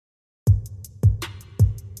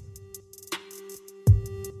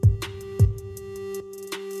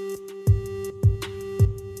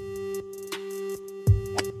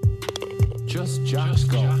Jack's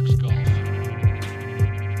Golf.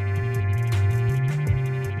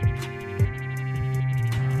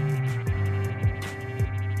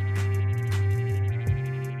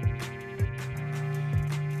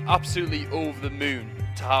 Absolutely over the moon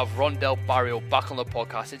to have Rondell Barrio back on the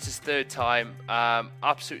podcast. It's his third time.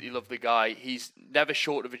 Absolutely love the guy. He's never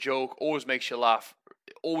short of a joke, always makes you laugh,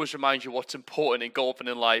 always reminds you what's important in golf and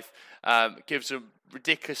in life. Gives some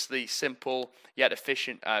ridiculously simple yet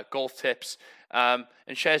efficient golf tips, and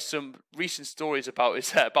shares some recent stories about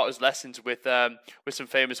his lessons with some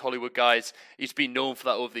famous Hollywood guys. He's been known for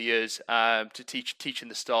that over the years, to teaching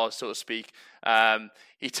the stars, so to speak.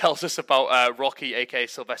 He tells us about Rocky, aka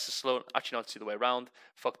Sylvester Stallone. Actually, not the other way around.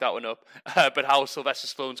 Fuck that one up. But how Sylvester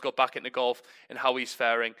Stallone's got back into golf and how he's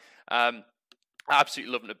faring. I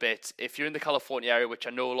absolutely love him a bit. If you're in the California area, which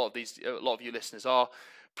I know a lot of you listeners are,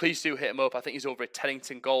 please do hit him up. I think he's over at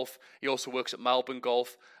Teddington Golf. He also works at Melbourne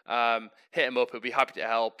Golf. Hit him up. He'll be happy to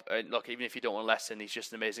help. Look, even if you don't want a lesson, he's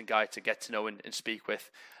just an amazing guy to get to know and speak with.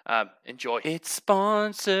 Enjoy. It's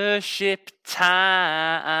sponsorship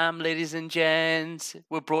time, ladies and gents.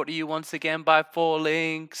 We're brought to you once again by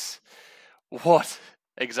 4Links. What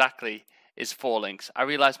exactly is 4Links? I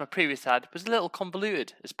realised my previous ad was a little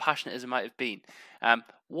convoluted, as passionate as it might have been.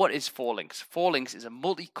 What is 4Links? 4Links is a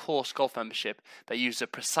multi-course golf membership that uses a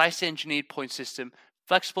precisely engineered point system,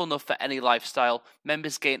 flexible enough for any lifestyle.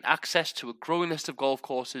 Members gain access to a growing list of golf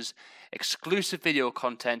courses, exclusive video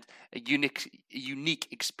content, and unique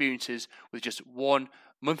experiences with just one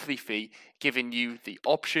monthly fee, giving you the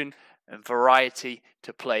option and variety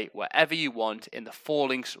to play wherever you want in the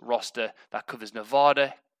 4Links roster that covers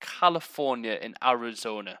Nevada, California, and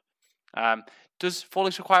Arizona. Does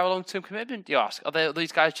 4Links require a long-term commitment? You ask. Are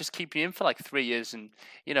these guys just keeping you in for like 3 years and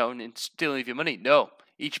stealing of your money? No.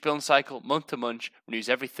 Each billing cycle, month to month, renews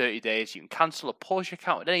every 30 days. You can cancel or pause your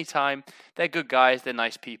account at any time. They're good guys. They're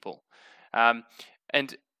nice people. And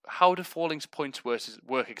how do 4Links points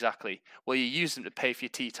work exactly? Well, you use them to pay for your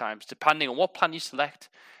tee times, depending on what plan you select.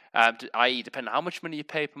 I.e., depending on how much money you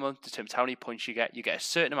pay per month, determines how many points you get. You get a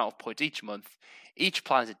certain amount of points each month. Each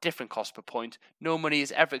plan is a different cost per point. No money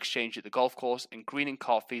is ever exchanged at the golf course, and green and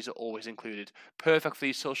cart fees are always included. Perfect for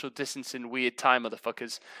these social distancing weird time,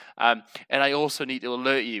 motherfuckers. And I also need to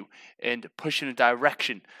alert you and push in a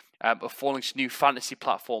direction of 4Links' new fantasy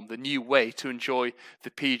platform, the new way to enjoy the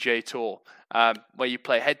PGA Tour, where you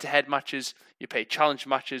play head-to-head matches, you play challenge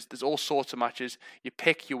matches, there's all sorts of matches, you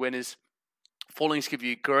pick your winners. 4Links give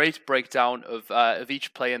you a great breakdown of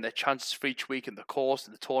each player and their chances for each week in the course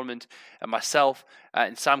and the tournament. And myself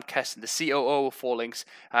and Sam Keston, the COO of 4Links,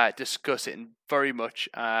 discuss it in very much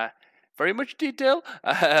detail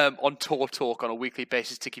on Tour Talk on a weekly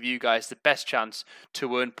basis to give you guys the best chance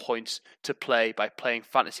to earn points to play by playing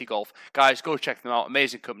fantasy golf. Guys, go check them out.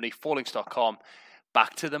 Amazing company, 4Links.com.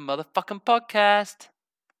 Back to the motherfucking podcast.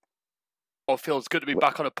 Oh, it feels good to be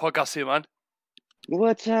back on a podcast here, man.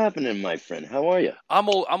 What's happening, my friend? How are you? I'm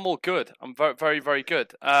all good. I'm very, very, very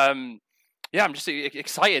good. Yeah, I'm just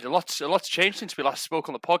excited. A lot's changed since we last spoke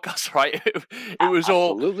on the podcast, right? It was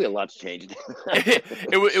absolutely a lot's changed.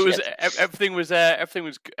 Everything was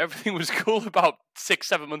cool about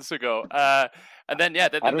 6-7 months ago. And then I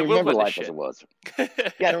don't remember life as it was. Yeah,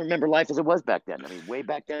 I don't remember life as it was back then. I mean, way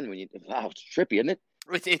back then it's trippy, isn't it?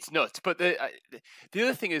 It's nuts. But the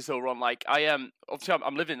other thing is though, Ron, like obviously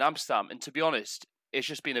I'm living in Amsterdam, and to be honest, it's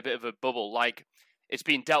just been a bit of a bubble. Like, it's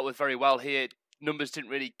been dealt with very well here. Numbers didn't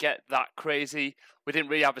really get that crazy. We didn't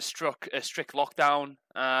really have a strict lockdown.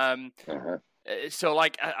 So,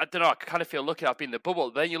 like, I don't know. I kind of feel lucky I've been in the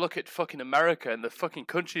bubble. Then you look at fucking America, and the fucking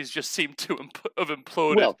countries just seem to have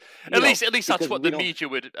imploded. Well, at least that's what the media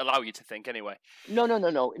would allow you to think, anyway. No.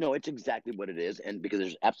 It's exactly what it is, and because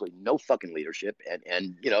there's absolutely no fucking leadership, and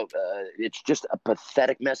it's just a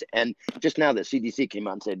pathetic mess. And just now, the CDC came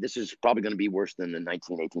out and said this is probably going to be worse than the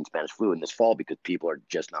 1918 Spanish flu in this fall because people are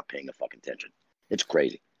just not paying the fucking attention. It's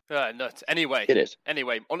crazy. Nuts. Anyway, it is.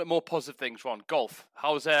 Anyway, on to more positive things, Ron. Golf.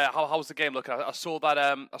 How's the game looking? I saw that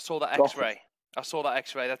X-ray. I saw that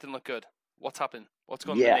X-ray. That didn't look good. What's happened? What's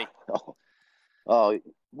going on with me? Oh,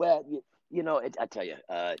 well, I tell you,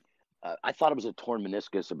 I thought it was a torn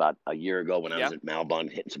meniscus about a year ago when I was at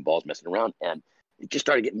Malbon hitting some balls, messing around, and it just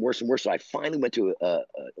started getting worse and worse. So I finally went to an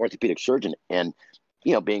orthopedic surgeon, and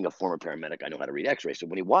being a former paramedic, I know how to read X-rays. So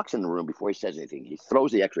when he walks in the room, before he says anything, he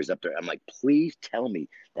throws the X-rays up there. I'm like, please tell me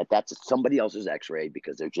that that's somebody else's X-ray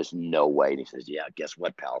because there's just no way. And he says, yeah, guess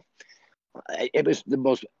what, pal? It was the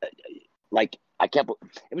most, it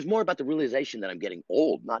was more about the realization that I'm getting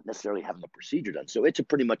old, not necessarily having the procedure done. So it's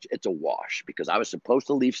a wash because I was supposed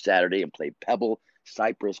to leave Saturday and play Pebble,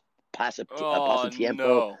 Cypress, Pasatiempo.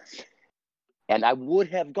 No. And I would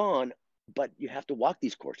have gone, but you have to walk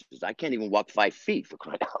these courses. I can't even walk 5 feet, for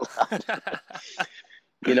crying out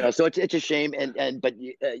loud. So it's a shame, but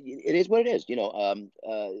it is what it is.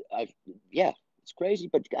 It's crazy,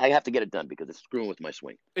 but I have to get it done because it's screwing with my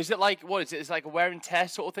swing. Is it like, what is it? It's like a wear and tear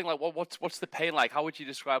sort of thing. Like, what's the pain like? How would you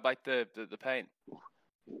describe like the pain?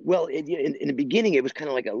 Well, in the beginning, it was kind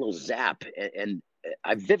of like a little zap, and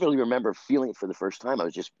I vividly remember feeling it for the first time. I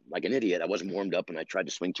was just like an idiot. I wasn't warmed up, and I tried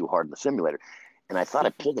to swing too hard in the simulator, and I thought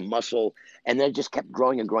I pulled a muscle, and then it just kept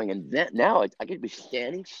growing and growing. And then now I could be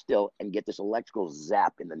standing still and get this electrical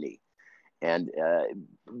zap in the knee, and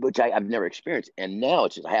which I've never experienced. And now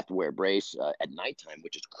it's just I have to wear a brace at nighttime,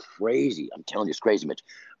 which is crazy. I'm telling you, it's crazy, Mitch.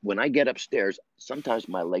 When I get upstairs, sometimes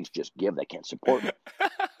my legs just give; they can't support me.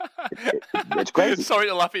 It's crazy. Sorry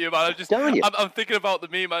to laugh at you, man. I'm thinking about the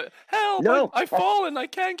meme. Help! No, I've fallen. I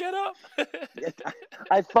can't get up.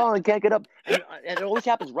 I've fallen, can't get up, and it always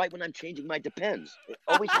happens right when I'm changing my Depends. It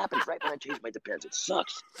always happens right when I change my Depends. It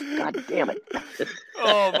sucks. God damn it.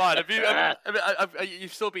 Oh man,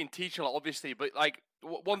 you've still been teaching a lot, obviously, but like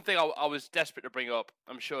one thing I was desperate to bring up.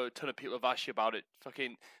 I'm sure a ton of people have asked you about it.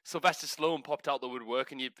 Fucking Sylvester Stallone popped out the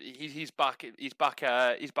woodwork, and he's back. He's back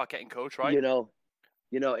getting coached, right?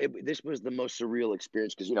 This was the most surreal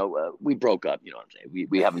experience because we broke up. You know what I'm saying?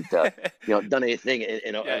 We haven't done anything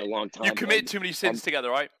in a long time. You committed too many sins together,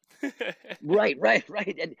 right? Right.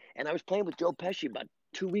 And I was playing with Joe Pesci about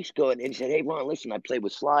 2 weeks ago, and he said, "Hey, Ron, listen, I played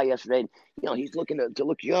with Sly yesterday, and he's looking to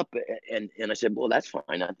look you up." And I said, "Well, that's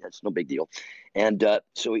fine. That's no big deal." And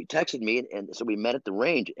so he texted me, and so we met at the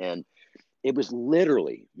range, and it was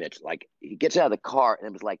literally, Mitch, like he gets out of the car, and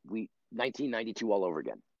it was like 1992 all over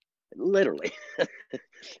again. Literally,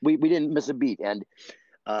 we didn't miss a beat, and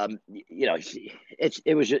it's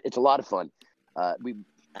a lot of fun. We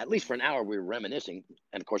at least for an hour we were reminiscing,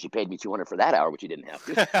 and of course he paid me $200 for that hour, which he didn't have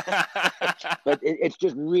to. But it's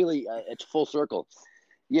just really it's full circle.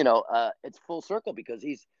 It's full circle because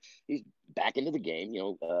he's back into the game.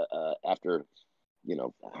 After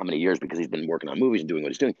how many years, because he's been working on movies and doing what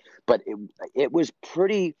he's doing. But it was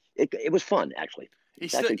pretty. It was fun actually. He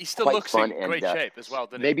still looks in great shape as well,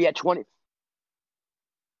 doesn't he? Maybe at 20.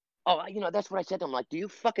 Oh, that's what I said to him. Like, do you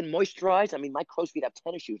fucking moisturize? I mean, my crow's feet have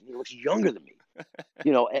tennis shoes, and he looks younger than me.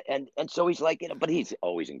 And so he's like, but he's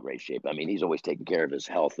always in great shape. I mean, he's always taking care of his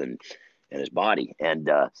health and his body. And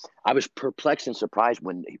I was perplexed and surprised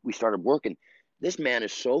when we started working. This man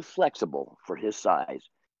is so flexible for his size,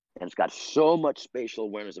 and it's got so much spatial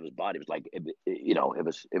awareness of his body. It was like,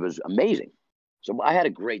 it was amazing. So I had a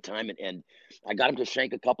great time, and I got him to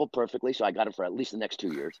shank a couple perfectly. So I got him for at least the next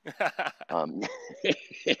 2 years. Selling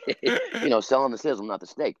the sizzle, not the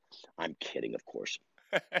steak. I'm kidding, of course.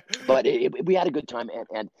 But we had a good time,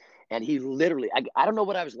 and he literally, I don't know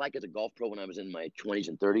what I was like as a golf pro when I was in my 20s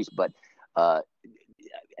and 30s, but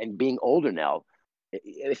and being older now,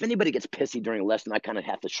 if anybody gets pissy during a lesson, I kind of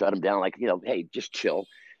have to shut him down, like, hey, just chill.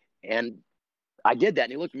 And I did that,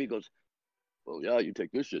 and he looked at me and goes, "Well, yeah, you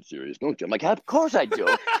take this shit serious, don't you?" I'm like, "Of course I do."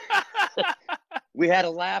 We had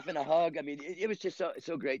a laugh and a hug. I mean, it was just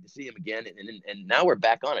so great to see him again. And now we're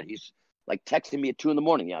back on it. He's like texting me at 2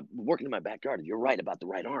 a.m. Yeah, I'm working in my backyard. You're right about the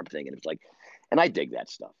right arm thing. And it's like, and I dig that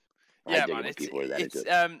stuff. Yeah, man.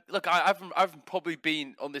 Look, I've probably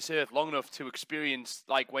been on this earth long enough to experience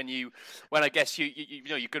like when I guess you're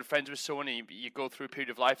good friends with someone and you go through a period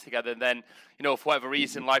of life together, and then for whatever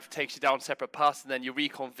reason life takes you down separate paths, and then you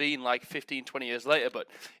reconvene like 15, 20 years later. But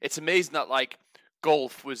it's amazing that like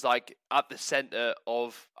golf was like at the center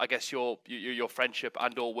of, I guess, your friendship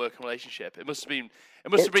and or working relationship. It must have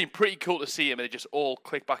been pretty cool to see him, and it just all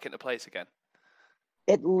clicked back into place again.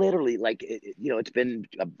 It literally, like, it's been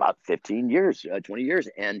about 15 years, 20 years,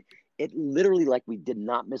 and it literally, like, we did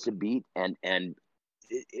not miss a beat. And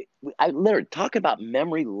I literally talk about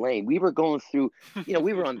memory lane. We were going through,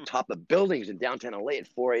 we were on top of buildings in downtown LA at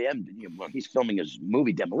 4 a.m. When he's filming his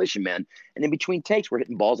movie Demolition Man, and in between takes, we're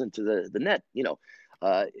hitting balls into the net.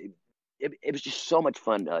 It was just so much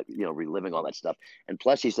fun, reliving all that stuff. And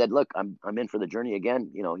plus, he said, "Look, I'm in for the journey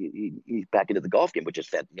again." He's back into the golf game, which is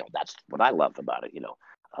that. That's what I love about it.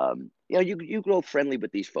 You grow friendly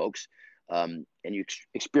with these folks, and you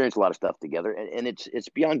experience a lot of stuff together, and it's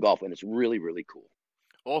beyond golf, and it's really, really cool.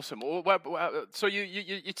 Awesome. Well, so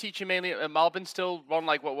you're teaching mainly at Melbourne still, Ron?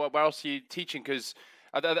 Like, where else are you teaching? Because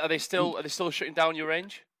are they still shutting down your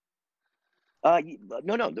range?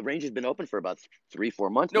 No. The range has been open for about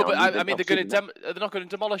 3-4 months. No, now, but I mean, they're not going to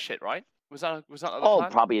demolish it, right? Was that the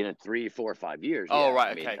plan? Probably in 3, 4, or 5 years. Oh, yeah.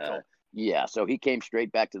 right. Okay, cool. Yeah, so he came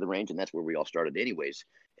straight back to the range, and that's where we all started, anyways.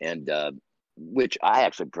 And which I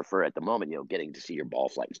actually prefer at the moment. Getting to see your ball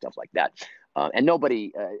flight and stuff like that. And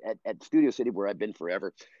nobody at Studio City, where I've been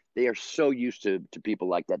forever, they are so used to people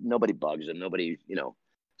like that. Nobody bugs them. Nobody,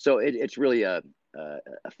 So it's really a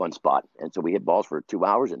fun spot. And so we hit balls for 2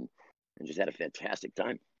 hours and just had a fantastic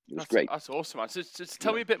time. It was great. That's awesome, man. So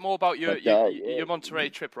tell me a bit more about your Monterey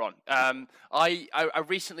trip, Ron. I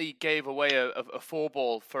recently gave away a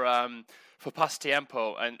 4-ball for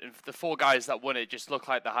Pasatiempo, and the 4 guys that won it just looked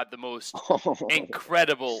like they had the most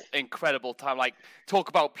incredible time. Like, talk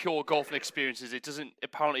about pure golfing experiences. It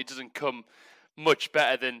doesn't come much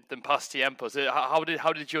better than Pasatiempo. So how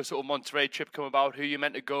did your sort of Monterey trip come about? Who you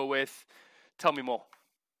meant to go with? Tell me more.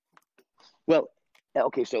 Well,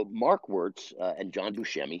 okay, so Mark Wirtz and John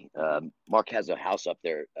Buscemi. Mark has a house up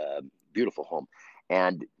there, beautiful home,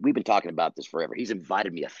 and we've been talking about this forever. He's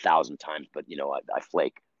invited me 1,000 times, but I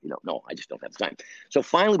flake. No, I just don't have the time. So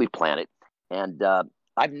finally, we plan it, and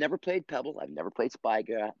I've never played Pebble, I've never played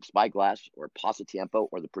Spyglass or Pasatiempo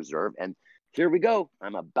or the Preserve, and here we go.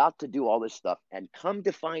 I'm about to do all this stuff, and come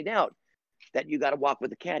to find out that you got to walk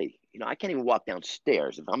with a caddy. I can't even walk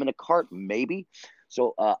downstairs. If I'm in a cart, maybe.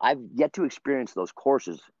 So I've yet to experience those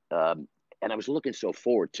courses, and I was looking so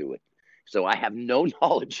forward to it. So I have no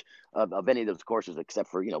knowledge of any of those courses except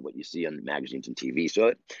for what you see on magazines and TV.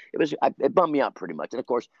 So it bummed me out pretty much. And of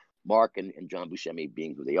course, Mark and John Buscemi,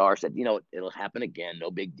 being who they are, said it'll happen again,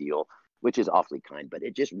 no big deal, which is awfully kind. But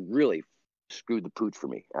it just really screwed the pooch for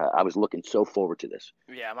me. I was looking so forward to this.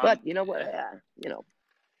 Yeah, man. But you know what?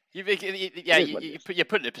 You put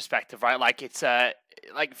it in perspective, right? Like, it's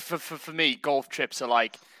like for me, golf trips are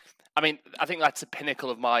like, I think that's the pinnacle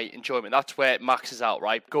of my enjoyment. That's where it maxes out,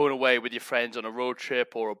 right? Going away with your friends on a road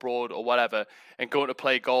trip or abroad or whatever, and going to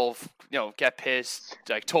play golf, get pissed,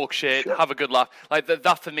 like talk shit, have a good laugh. Like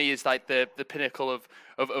that for me is like the pinnacle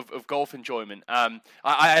of golf enjoyment. I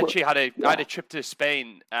actually had a trip to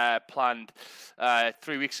Spain planned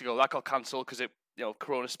 3 weeks ago. That got cancelled because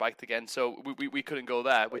Corona spiked again, so we couldn't go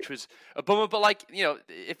there, which was a bummer. But like,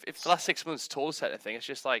 if the last 6 months told us anything, it's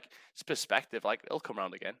just like, it's perspective. Like, it'll come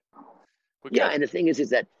around again. And the thing is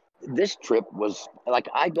that this trip was like,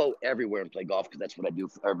 I go everywhere and play golf because that's what I do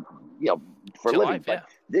for a living. Life, but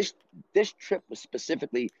this trip was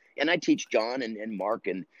specifically, and I teach John and Mark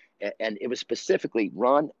and it was specifically,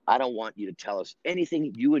 Ron, I don't want you to tell us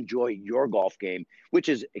anything you enjoy your golf game, which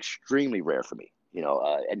is extremely rare for me.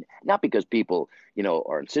 And not because people,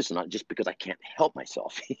 are insistent on it, just because I can't help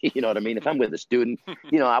myself. You know what I mean? If I'm with a student,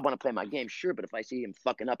 I want to play my game, sure. But if I see him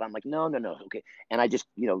fucking up, I'm like, no, okay. And I just,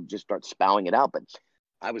 just start spouting it out. But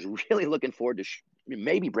I was really looking forward to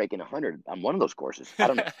maybe breaking 100 on one of those courses. I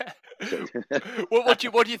don't know. What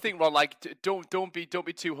do you think, Ron? Like, don't be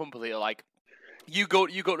too humble here. Like, you go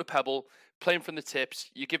to Pebble, playing from the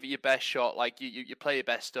tips. You give it your best shot. Like, you play your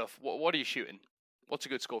best stuff. What are you shooting? What's a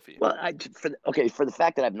good score for you? Well, for the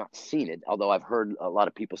fact that I've not seen it, although I've heard a lot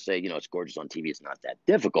of people say, it's gorgeous on TV, it's not that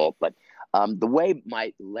difficult. But the way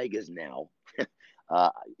my leg is now,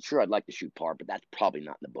 sure, I'd like to shoot par, but that's probably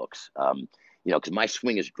not in the books. Because my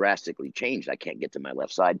swing has drastically changed. I can't get to my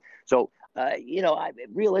left side. So,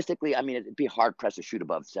 realistically, it'd be hard pressed to shoot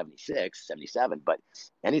above 76, 77, but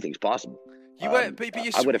anything's possible.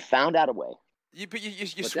 I would have found out a way.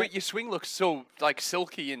 Your swing looks so like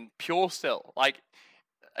silky and pure still. Like,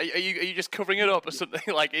 are you just covering it up or something?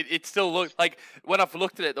 Like, it still looks like, when I've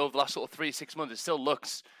looked at it over the last sort of 3-6 months, it still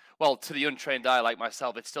looks, well, to the untrained eye like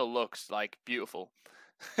myself, it still looks like beautiful.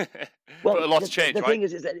 Well, but a lot's changed, the right? thing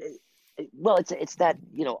is that it's that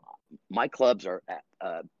my clubs are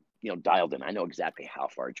dialed in. I know exactly how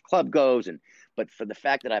far each club goes, but for the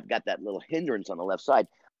fact that I've got that little hindrance on the left side,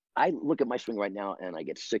 I look at my swing right now and I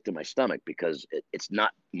get sick to my stomach because it's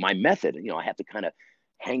not my method. I have to kind of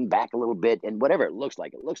hang back a little bit and whatever it looks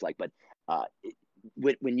like. But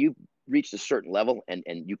when you reach a certain level and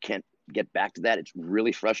you can't get back to that, it's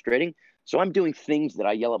really frustrating. So I'm doing things that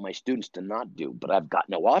I yell at my students to not do, but I've got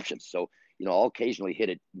no options. So, I'll occasionally hit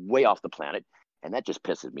it way off the planet, and that just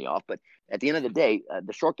pisses me off. But at the end of the day,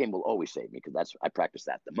 the short game will always save me because I practice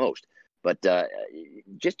that the most. But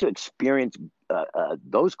just to experience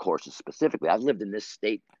those courses specifically, I've lived in this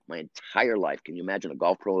state my entire life. Can you imagine a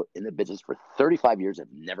golf pro in the business for 35 years and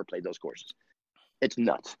never played those courses? It's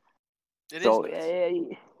nuts. It is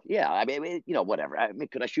nuts. Yeah, whatever.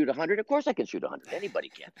 Could I shoot 100? Of course I can shoot 100. Anybody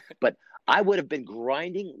can. But I would have been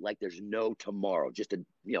grinding like there's no tomorrow just to,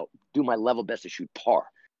 do my level best to shoot par.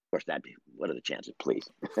 Of course, what are the chances, please?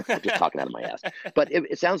 I'm just talking out of my ass. But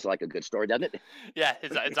it sounds like a good story, doesn't it? Yeah,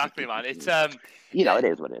 exactly, man. It's it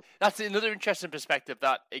is what it is. That's another interesting perspective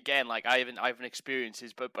that, again, like, I haven't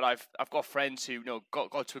experienced, but I've got friends who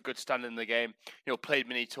got to a good standing in the game, played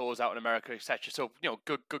mini tours out in America, etc. So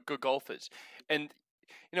good golfers, and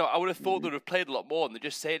I would have thought they would have played a lot more, and they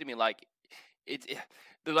just say to me like,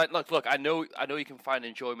 they're like, look, I know you can find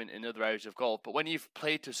enjoyment in other areas of golf, but when you've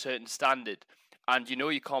played to a certain standard, and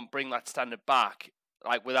you can't bring that standard back,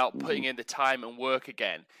 like without putting in the time and work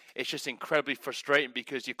again, it's just incredibly frustrating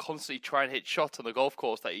because you're constantly trying to hit shots on the golf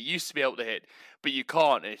course that you used to be able to hit, but you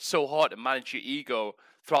can't, and it's so hard to manage your ego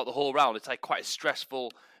throughout the whole round. It's like quite a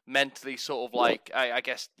stressful, mentally sort of like I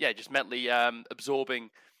guess just mentally absorbing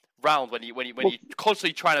round when you're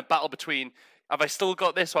constantly trying to battle between, have I still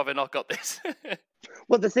got this or have I not got this?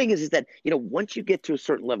 Well, the thing is that, once you get to a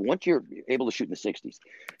certain level, once you're able to shoot in the 60s,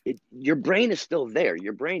 your brain is still there.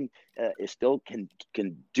 Your brain is still can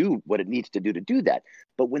do what it needs to do that.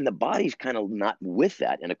 But when the body's kind of not with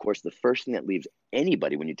that, and of course, the first thing that leaves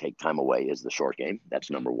anybody when you take time away is the short game.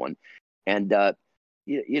 That's number one. And,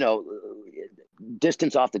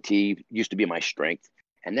 distance off the tee used to be my strength.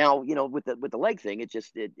 And now, with the leg thing, it's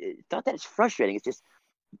not that it's frustrating. It's just,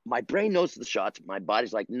 my brain knows the shots. My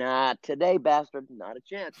body's like, nah, today, bastard, not a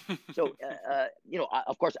chance. So,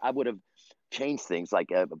 of course, I would have changed things, like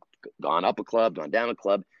gone up a club, gone down a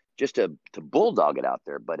club, just to bulldog it out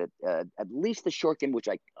there. But at least the short game, which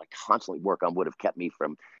I constantly work on, would have kept me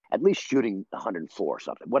from at least shooting 104 or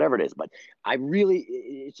something, whatever it is. But I really,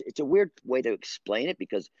 it's a weird way to explain it,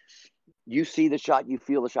 because you see the shot, you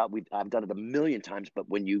feel the shot. I've done it a million times, but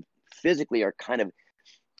when you physically are kind of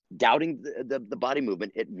doubting the body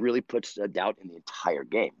movement, it really puts a doubt in the entire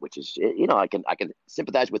game, which is, I can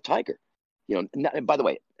sympathize with Tiger. And by the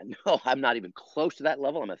way, no, I'm not even close to that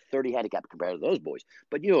level. I'm a 30 handicap compared to those boys.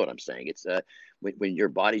 But you know what I'm saying? It's when your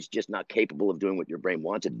body's just not capable of doing what your brain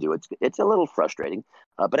wants it to do, it's a little frustrating.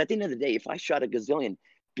 But at the end of the day, if I shot a gazillion,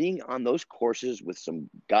 being on those courses with some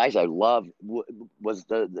guys I love was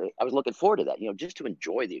I was looking forward to that. Just to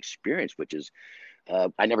enjoy the experience, which is,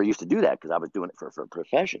 I never used to do that because I was doing it for a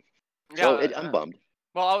profession. So I'm bummed.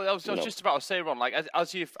 Well, I was just about to say, Ron, like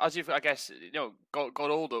as you've I guess got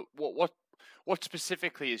older, what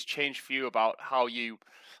specifically has changed for you about how you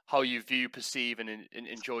view, perceive, and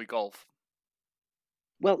enjoy golf?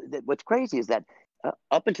 Well, what's crazy is that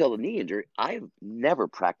up until the knee injury, I've never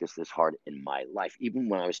practiced this hard in my life, even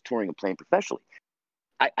when I was touring and playing professionally.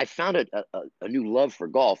 I found a new love for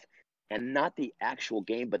golf, and not the actual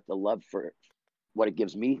game, but the love for what it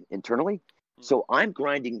gives me internally. So I'm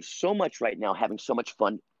grinding so much right now, having so much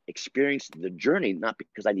fun, experiencing the journey, not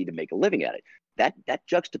because I need to make a living at it. That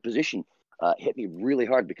juxtaposition hit me really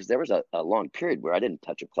hard, because there was a long period where I didn't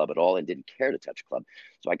touch a club at all and didn't care to touch a club.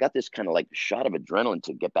 So I got this kind of like shot of adrenaline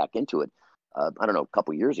to get back into it, I don't know, a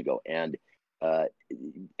couple of years ago. And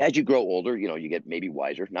as you grow older, you get maybe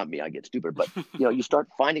wiser. Not me, I get stupid, but you start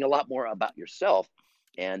finding a lot more about yourself.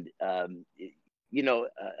 And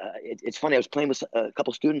it's funny. I was playing with a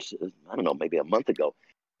couple students, I don't know, maybe a month ago,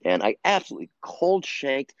 and I absolutely cold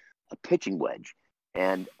shanked a pitching wedge.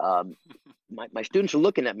 And my students are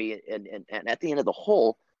looking at me, and at the end of the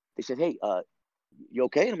hole, they said, "Hey, you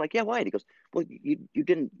okay?" And I'm like, "Yeah, why?" And he goes, "Well, you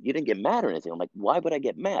didn't get mad or anything." I'm like, "Why would I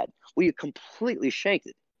get mad?" "Well, you completely shanked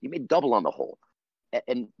it. You made double on the hole."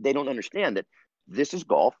 And they don't understand that this is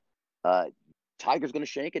golf. Tiger's going to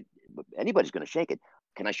shank it. Anybody's going to shank it.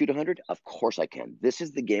 Can I shoot 100? Of course I can. This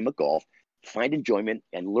is the game of golf. Find enjoyment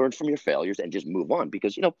and learn from your failures and just move on,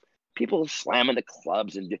 because, people slamming the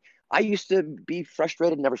clubs. And I used to be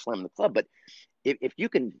frustrated, never slamming the club. But if you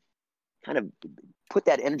can kind of put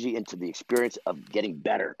that energy into the experience of getting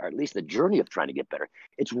better, or at least the journey of trying to get better,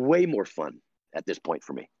 it's way more fun at this point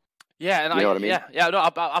for me. Yeah, and you know what I mean? Yeah, no,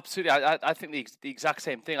 absolutely. I think the exact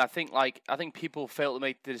same thing. I think people fail to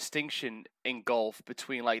make the distinction in golf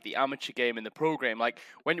between like the amateur game and the pro game. Like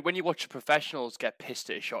when you watch professionals get pissed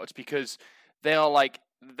at a shot, it's because they are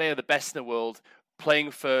the best in the world, playing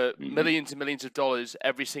for millions and millions of dollars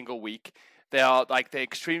every single week. They're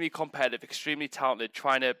extremely competitive, extremely talented,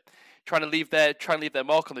 trying to leave their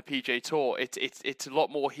mark on the PGA Tour. It's a lot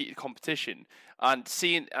more heated competition, and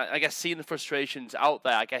seeing the frustrations out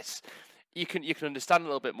there, I guess you can understand a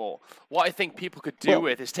little bit more. What I think people could do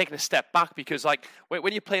with is taking a step back, because like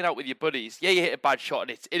when you're playing out with your buddies, you hit a bad shot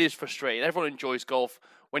and it is frustrating. Everyone enjoys golf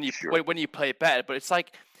when you when you play better, but it's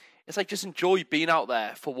like just enjoy being out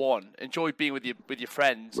there for one. Enjoy being with your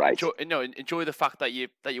friends. Right. Enjoy the fact that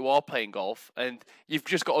you are playing golf, and you've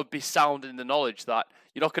just got to be sound in the knowledge that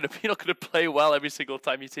you're not gonna play well every single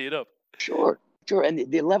time you tee it up. Sure.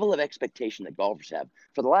 And the level of expectation that golfers have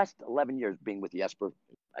for the last 11 years being with the Esper,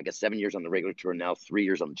 I guess 7 years on the regular tour, now 3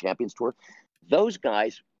 years on the Champions Tour, those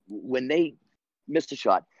guys, when they missed a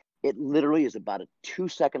shot, it literally is about a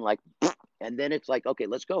 2-second and then it's like, okay,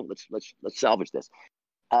 let's go, let's salvage this.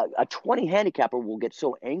 A 20 handicapper will get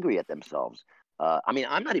so angry at themselves I mean,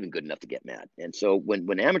 I'm not even good enough to get mad. And so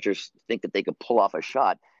when amateurs think that they could pull off a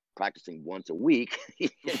shot practicing once a week, you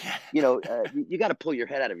got to pull your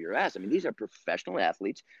head out of your ass. I mean, these are professional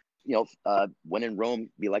athletes. When in Rome,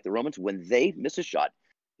 be like the Romans. When they miss a shot,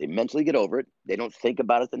 they mentally get over it. They don't think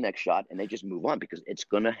about it the next shot, and they just move on because it's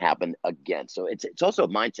going to happen again. So it's also a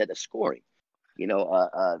mindset of scoring.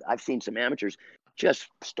 I've seen some amateurs just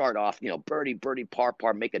start off, birdie, birdie, par,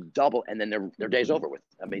 par, make a double, and then their day's over with.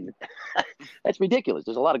 I mean, that's ridiculous.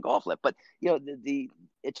 There's a lot of golf left, but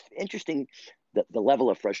it's interesting the level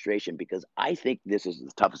of frustration, because I think this is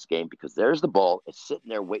the toughest game, because there's the ball, it's sitting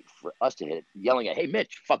there waiting for us to hit it, yelling at, "Hey,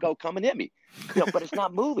 Mitch, fucko, come and hit me," but it's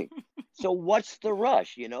not moving. So what's the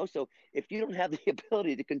rush? So if you don't have the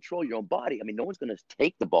ability to control your own body, I mean, no one's going to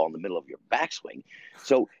take the ball in the middle of your backswing.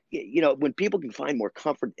 So, when people can find more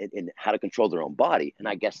comfort in how to control their own body, and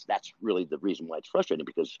I guess that's really the reason why it's frustrating,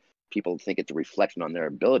 because people think it's a reflection on their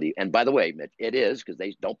ability. And by the way, Mitch, it is, because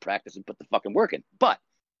they don't practice and put the fucking work in. But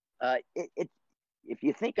if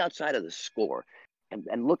you think outside of the score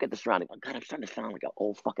and look at the surrounding, oh God, I'm starting to sound like an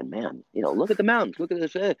old fucking man. Look at the mountains, look at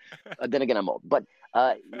this. Then again, I'm old. But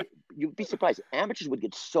you'd be surprised. Amateurs would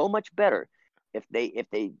get so much better if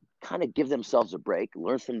they kind of give themselves a break,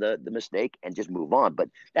 learn from the mistake, and just move on. But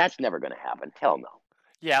that's never going to happen. Hell no.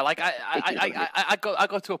 Yeah, like I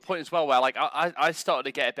got to a point as well where like I started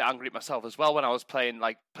to get a bit angry at myself as well when I was playing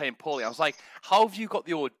poorly. I was like, how have you got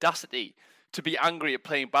the audacity to be angry at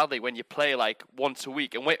playing badly when you play like once a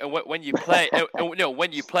week, and when you play,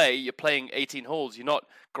 when you play, you're playing 18 holes. You're not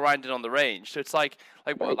grinding on the range. So it's like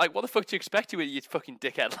what the fuck do you expect, you fucking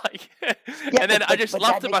dickhead? Like, and then I just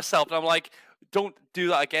laughed at myself, and I'm like, don't do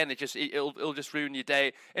that again. It'll just ruin your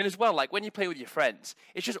day. And as well, like when you play with your friends,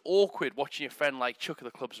 it's just awkward watching your friend like chuck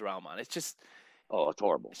the clubs around, man. It's just. Oh, it's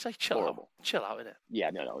horrible. It's like chill out, innit? Yeah,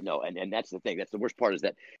 no, and that's the thing. That's the worst part, is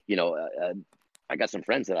that I got some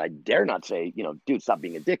friends that I dare not say, dude, stop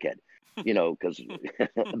being a dickhead, because.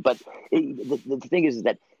 But the thing is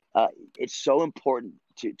that it's so important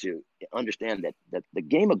to understand that the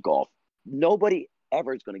game of golf, nobody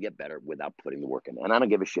ever is going to get better without putting the work in. And I don't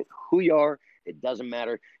give a shit who you are. It doesn't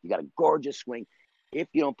matter. You got a gorgeous swing. If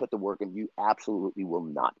you don't put the work in, you absolutely will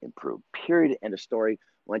not improve. Period. End of story.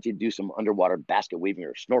 Why don't you do some underwater basket weaving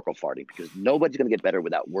or snorkel farting? Because nobody's going to get better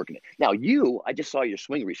without working it. Now, I just saw your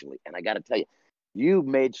swing recently, and I got to tell you, you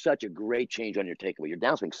made such a great change on your takeaway. Your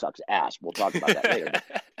downswing sucks ass. We'll talk about that later.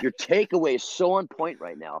 But your takeaway is so on point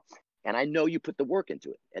right now, and I know you put the work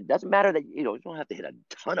into it. It doesn't matter that you don't have to hit a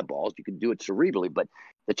ton of balls. You can do it cerebrally, but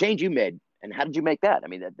the change you made. And how did you make that? I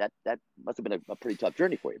mean, that must have been a pretty tough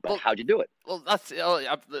journey for you. But how'd you do it? Well, that's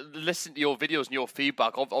I've listened to your videos and your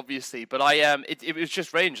feedback, obviously. But it was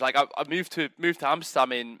just range. Like I moved to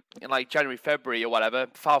Amsterdam in like January, February or whatever.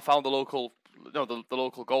 Found the local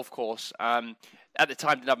golf course. At the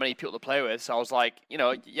time, didn't have many people to play with, so I was like,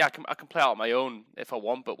 I can play out on my own if I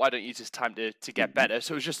want, but why don't you use this time to get better?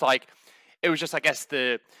 So it was just I guess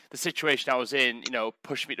the situation I was in,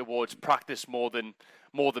 pushed me towards practice more than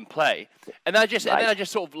play, and then I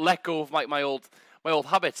just sort of let go of my old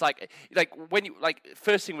habits. Like when you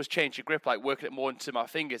first thing was change your grip, like working it more into my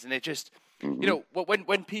fingers, and it just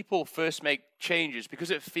when people first make changes,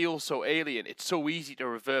 because it feels so alien, it's so easy to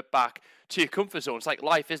revert back to your comfort zone. It's like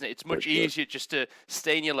life, isn't it? It's much easier just to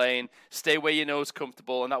stay in your lane, stay where you know is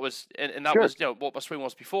comfortable, and that was what my swing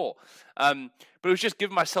was before. But it was just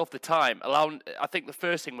giving myself the time, I think the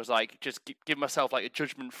first thing was like just give myself like a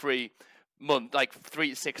judgment-free month, like 3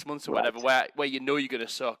 to 6 months or whatever, where you're going to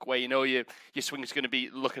suck, where your swing's going to be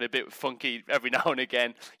looking a bit funky every now and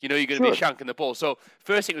again. You're going to be shanking the ball. So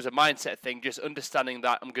first thing was a mindset thing, just understanding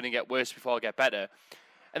that I'm going to get worse before I get better.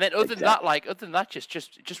 And then other than that,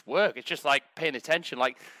 just work. It's just like paying attention.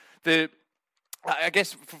 Like I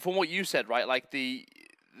guess from what you said, right? Like it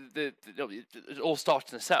all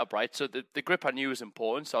starts in the setup, right? So the grip I knew was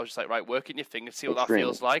important. So I was just like, right, work in your fingers, see what that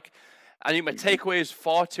feels like. I knew my takeaway is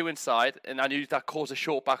far too inside, and I knew that caused a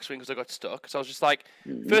short backswing because I got stuck. So I was just like,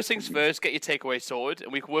 first things first, get your takeaway sorted,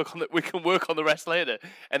 and we can work on the rest later.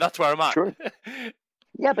 And that's where I'm at. Sure.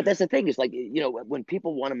 Yeah, but that's the thing. Is like, when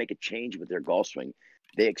people want to make a change with their golf swing,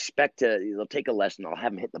 they expect they'll take a lesson. I'll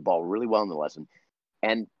have them hit the ball really well in the lesson,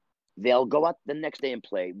 and they'll go out the next day and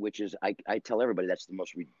play, which is, I tell everybody, that's the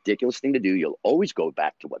most ridiculous thing to do. You'll always go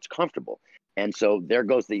back to what's comfortable. And so there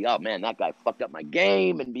goes oh man, that guy fucked up my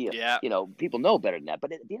game, and people know better than that.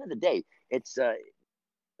 But at the end of the day, it's,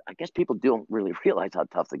 I guess people don't really realize how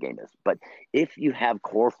tough the game is. But if you have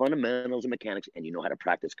core fundamentals and mechanics and you know how to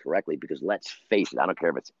practice correctly, because let's face it, I don't care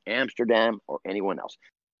if it's Amsterdam or anyone else.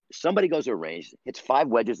 Somebody goes to a range, hits 5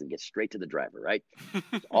 wedges, and gets straight to the driver, right?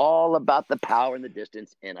 It's all about the power and the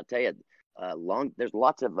distance. And I'll tell you, There's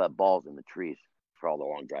lots of balls in the trees for all the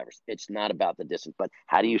long drivers. It's not about the distance, but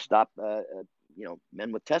how do you stop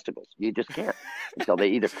men with testicles? You just can't until they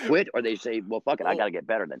either quit or they say, well, fuck it, I got to get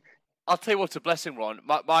better then. I'll tell you what's a blessing, Ron.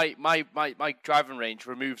 My driving range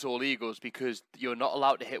removes all egos because you're not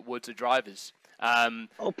allowed to hit woods or drivers.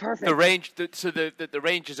 Perfect. The range, the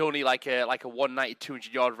range is only like a 190,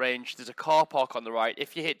 200-yard range. There's a car park on the right.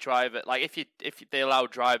 If you hit driver, like if they allow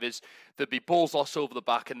drivers, there'd be balls lost over the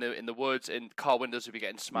back in the woods, and car windows would be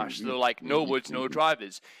getting smashed. So they're like, no woods, no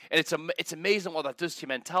drivers, and it's amazing what that does to your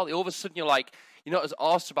mentality. All of a sudden, you're like, you're not as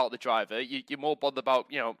arsed about the driver. You're more bothered about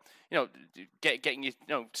getting you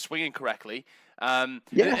swinging correctly. And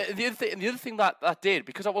the other thing that did,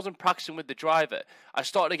 because I wasn't practicing with the driver, I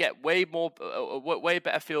started to get way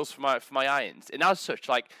better feels for my irons. And as such,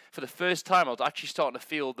 like for the first time, I was actually starting to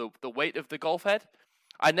feel the weight of the golf head.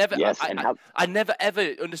 I never ever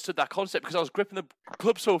understood that concept because I was gripping the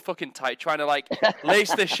club so fucking tight, trying to like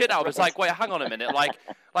lace this shit out. It's like, wait, hang on a minute,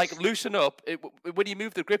 like loosen up. When you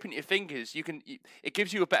move the grip into your fingers, it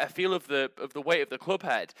gives you a better feel of the weight of the club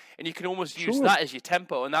head, and you can almost use that as your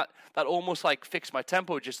tempo, and that almost like fixed my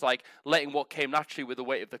tempo, just like letting what came naturally with the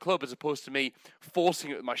weight of the club, as opposed to me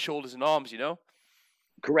forcing it with my shoulders and arms,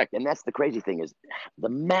 Correct, and that's the crazy thing is the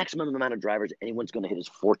maximum amount of drivers anyone's going to hit is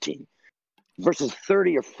 14. Versus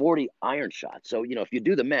 30 or 40 iron shots. So, if you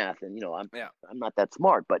do the math, and I'm not that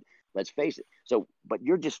smart, but let's face it. So, but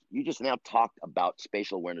you just now talked about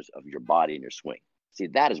spatial awareness of your body and your swing. See,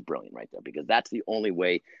 that is brilliant right there, because that's the only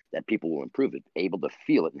way that people will improve it, able to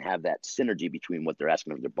feel it and have that synergy between what they're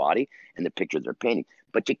asking of their body and the picture they're painting.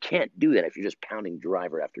 But you can't do that if you're just pounding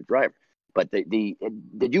driver after driver. But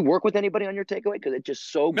did you work with anybody on your takeaway? Because it's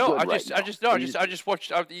just so good. I just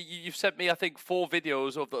watched. You've sent me, I think, 4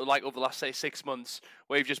 videos over the last, say, 6 months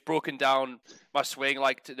where you've just broken down my swing,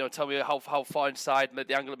 like tell me how far inside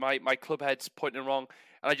the angle of my club head's pointing wrong.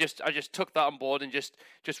 And I just took that on board and just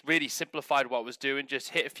really simplified what I was doing. Just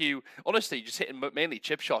hit a few, honestly, just hitting mainly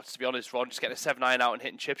chip shots, to be honest, Ron. Just getting a 7-iron out and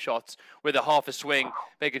hitting chip shots with a half a swing,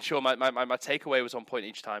 making sure my takeaway was on point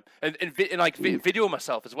each time. And video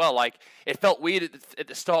myself as well. Like, it felt weird at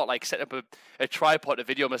the start, like setting up a tripod to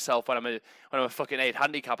video myself when I'm a fucking 8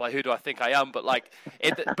 handicap. Like, who do I think I am? But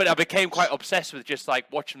but I became quite obsessed with just like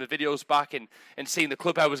watching the videos back and seeing the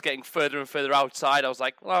club I was getting further and further outside. I was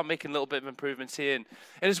like, well, I'm making a little bit of improvements here.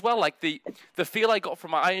 And as well, like the feel I got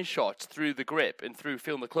from my iron shots through the grip and through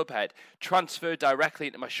feeling the club head transferred directly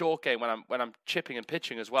into my short game when I'm chipping and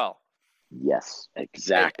pitching as well. Yes,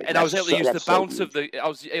 exactly. And I was able to use the bounce of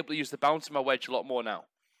bounce of my wedge a lot more now.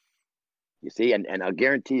 You see, and I'll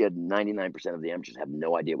guarantee you 99% of the amateurs have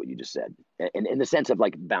no idea what you just said. And in the sense of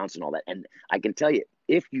like bounce and all that. And I can tell you,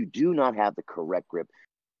 if you do not have the correct grip,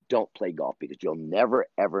 don't play golf, because you'll never,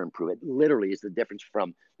 ever improve. It literally is the difference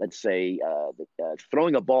from, let's say,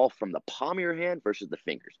 throwing a ball from the palm of your hand versus the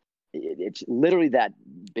fingers. It's literally that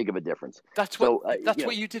big of a difference. That's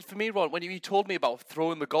what you did for me, Ron. When you told me about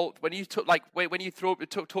throwing the golf, when you took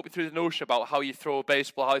talk me through the notion about how you throw a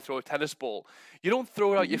baseball, how you throw a tennis ball. You don't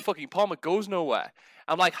throw it out your fucking palm; it goes nowhere.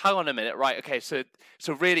 I'm like, hang on a minute, right? Okay, so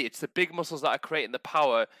really, it's the big muscles that are creating the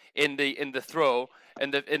power in the throw,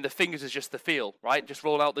 and the fingers is just the feel, right? Just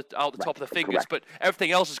roll out the top of the fingers, correct. But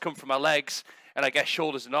everything else has come from my legs and I guess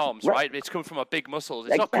shoulders and arms, right? It's coming from my big muscles.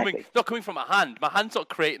 It's not coming from my hand. My hand's not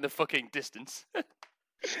creating the fucking distance.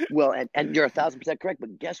 Well, and you're 1,000% correct.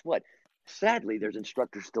 But guess what? Sadly, there's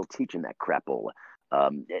instructors still teaching that crapola,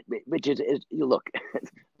 which is you look,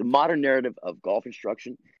 the modern narrative of golf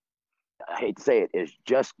instruction, I hate to say it, is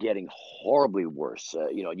just getting horribly worse.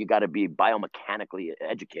 You got to be biomechanically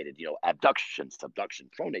educated. Abduction, subduction,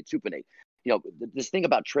 pronate, supinate. This thing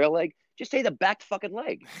about trail leg, just say the back fucking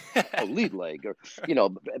leg, lead leg, or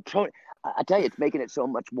I tell you, it's making it so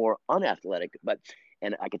much more unathletic.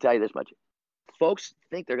 And I can tell you this much: folks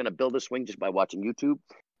think they're going to build a swing just by watching YouTube.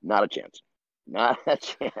 Not a chance. Not a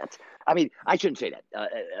chance. I mean, I shouldn't say that.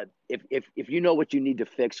 If you know what you need to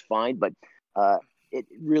fix, fine. But it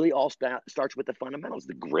really all starts with the fundamentals: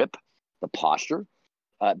 the grip, the posture.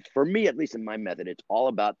 For me, at least in my method, it's all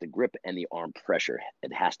about the grip and the arm pressure.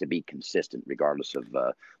 It has to be consistent regardless of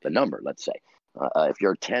the number, let's say. If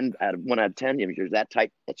you're 1 out of 10, if you're that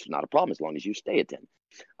tight, it's not a problem as long as you stay at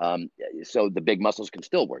 10. So the big muscles can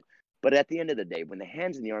still work. But at the end of the day, when the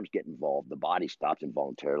hands and the arms get involved, the body stops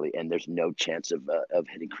involuntarily, and there's no chance of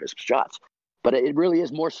hitting crisp shots. But it really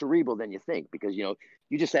is more cerebral than you think, because, you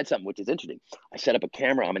just said something which is interesting. I set up a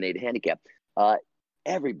camera. I'm an 8 handicap.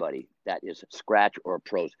 Everybody that is scratch or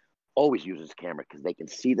pros always uses camera because they can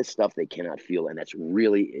see the stuff they cannot feel, and that's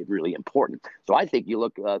really, really important. So I think you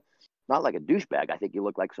look not like a douchebag. I think you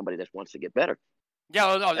look like somebody that wants to get better. Yeah,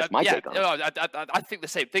 well, no, That's my yeah, take on no, it. I think the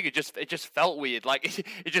same thing. It just felt weird. Like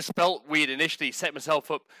it just felt weird initially. Set myself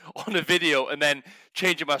up on a video and then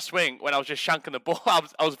changing my swing when I was just shanking the ball.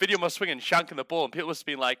 I was videoing my swing and shanking the ball, and people must have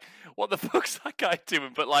been like, "What the fuck's that guy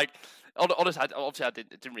doing?" But like, honestly, obviously, I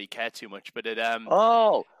didn't really care too much.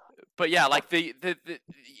 Oh, But yeah, like the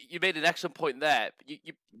you made an excellent point there.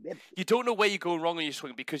 You don't know where you're going wrong on your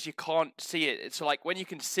swing because you can't see it. So like when you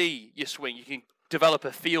can see your swing, you can develop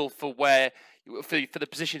a feel for where for the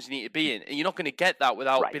positions you need to be in, and you're not going to get that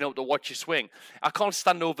without right. being able to watch your swing. I can't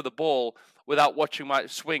stand over the ball without watching my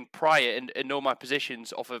swing prior and know my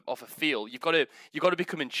positions off a feel. You've got to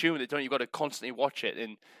become in tune with it, don't you? You've got to constantly watch it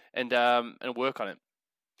and work on it.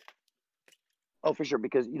 Oh, for sure.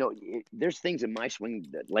 Because there's things in my swing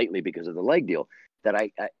that lately because of the leg deal that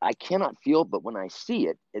I cannot feel, but when I see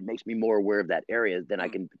it, it makes me more aware of that area. Then I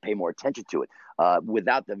can pay more attention to it.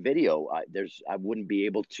 Without the video, I wouldn't be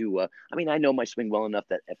able to. I mean, I know my swing well enough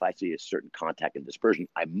that if I see a certain contact and dispersion,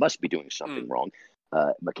 I must be doing something wrong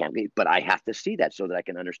mechanically. But I have to see that so that I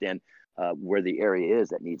can understand where the area is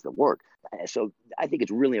that needs the work. So I think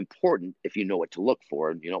it's really important if you know what to look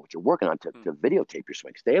for and you know what you're working on to videotape your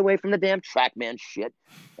swing. Stay away from the damn TrackMan shit.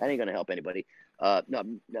 That ain't going to help anybody. No,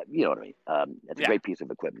 you know what I mean. It's a great piece of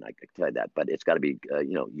equipment. I can tell you that, but it's got to be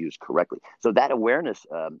used correctly. So that awareness,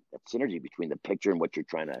 that synergy between the picture and what you're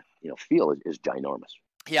trying to feel is ginormous.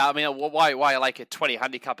 Yeah, I mean, why I like a 20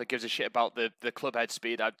 handicapper gives a shit about the club head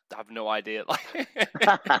speed. I have no idea. Like,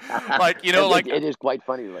 it is quite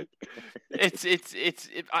funny. Like,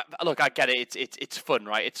 look, I get it. It's fun,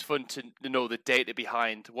 right? It's fun to know the data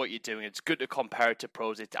behind what you're doing. It's good to compare it to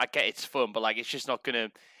pros. I get it's fun, but like, it's just not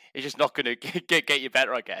gonna get you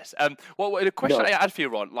better, I guess. What a question I had for you,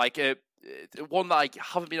 Ron? Like, one that I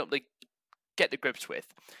haven't been able to get the grips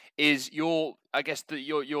with is your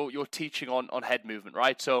teaching on head movement,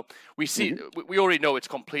 right? So we see we already know it's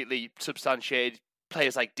completely substantiated.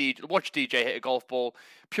 Players like watch DJ hit a golf ball,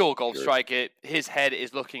 pure golf striker. His head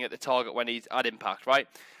is looking at the target when he's at impact, right?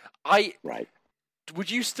 Right.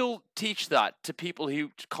 Would you still teach that to people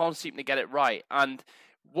who can't seem to get it right? And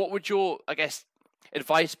what would your, I guess,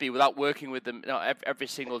 advice be without working with them every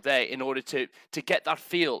single day in order to get that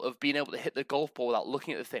feel of being able to hit the golf ball without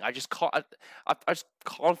looking at the thing? I just can't. I just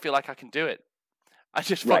can't feel like I can do it. I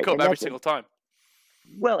just fuck up every single time.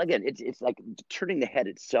 Well, again, it's like turning the head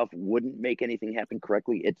itself wouldn't make anything happen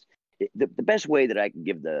correctly. The best way that I can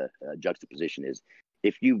give the juxtaposition is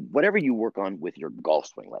whatever you work on with your golf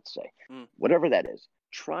swing, let's say, whatever that is,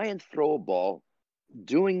 try and throw a ball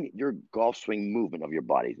doing your golf swing movement of your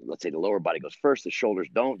body. Let's say the lower body goes first, the shoulders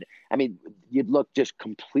don't. I mean, you'd look just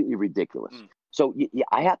completely ridiculous. So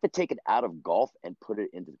I have to take it out of golf and put it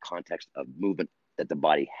into the context of movement that the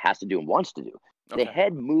body has to do and wants to do. Okay. The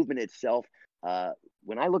head movement itself,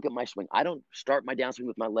 when I look at my swing, I don't start my downswing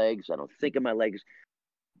with my legs. I don't think of my legs.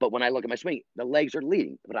 But when I look at my swing, the legs are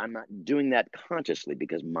leading. But I'm not doing that consciously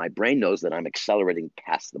because my brain knows that I'm accelerating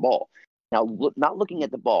past the ball. Now, not looking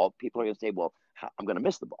at the ball, people are going to say, well, I'm going to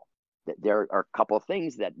miss the ball. There are a couple of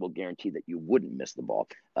things that will guarantee that you wouldn't miss the ball.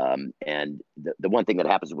 And the one thing that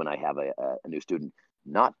happens when I have a new student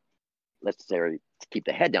not necessarily to keep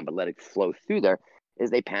the head down, but let it flow through there, is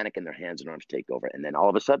they panic and their hands and arms take over. And then all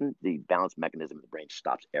of a sudden, the balance mechanism of the brain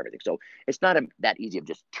stops everything. So it's not that easy of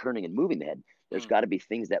just turning and moving the head. There's got to be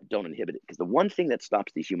things that don't inhibit it. Because the one thing that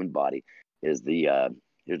stops the human body is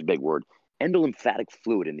here's a big word, endolymphatic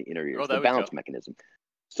fluid in the inner ears, the balance mechanism.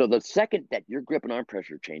 So the second that your grip and arm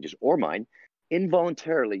pressure changes, or mine,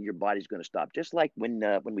 involuntarily your body's going to stop. Just like when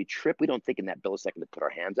we trip, we don't think in that millisecond to put our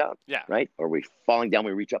hands out, right? Or we're falling down,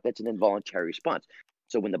 we reach up. That's an involuntary response.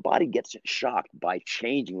 So when the body gets shocked by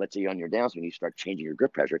changing, let's say on your downswing, you start changing your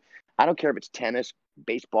grip pressure. I don't care if it's tennis,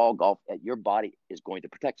 baseball, golf, your body is going to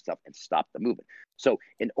protect itself and stop the movement. So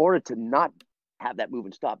in order to not have that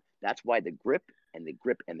movement stop, that's why the grip and the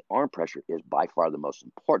arm pressure is by far the most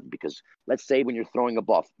important. Because let's say when you're throwing a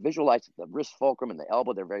ball, visualize the wrist fulcrum and the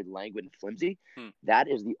elbow, they're very languid and flimsy. That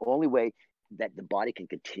is the only way that the body can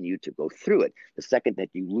continue to go through it. The second that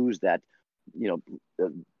you lose that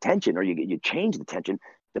tension, or you change the tension,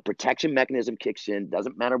 the protection mechanism kicks in,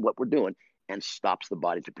 doesn't matter what we're doing, and stops the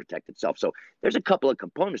body to protect itself. So there's a couple of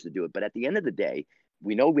components to do it, but at the end of the day,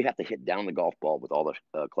 we know we have to hit down the golf ball with all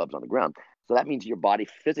the clubs on the ground. So that means your body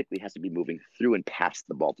physically has to be moving through and past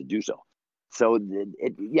the ball to do so. So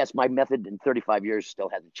yes, my method in 35 years still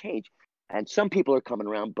hasn't changed, and some people are coming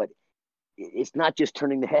around, but it's not just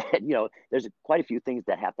turning the head. There's quite a few things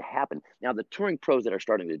that have to happen. Now, the touring pros that are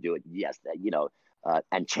starting to do it, yes,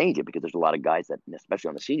 and change it, because there's a lot of guys that, especially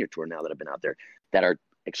on the senior tour now, that have been out there that are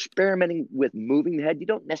experimenting with moving the head, you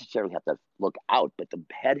don't necessarily have to look out, but the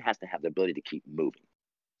head has to have the ability to keep moving.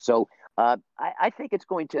 So I think it's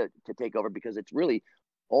going to take over because it's really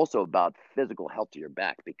also about physical health to your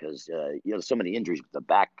back because, so many injuries with the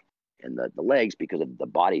back and the legs because of the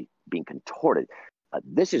body being contorted.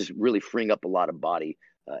 This is really freeing up a lot of body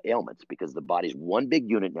ailments because the body's one big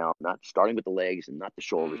unit now, not starting with the legs and not the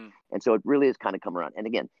shoulders. And so it really is kind of come around. And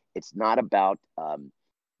again, it's not about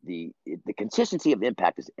the consistency of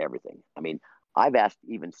impact is everything. I mean, I've asked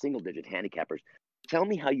even single digit handicappers, tell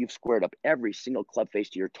me how you've squared up every single club face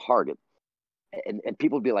to your target. And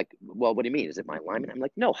people would be like, well, what do you mean? Is it my alignment? I'm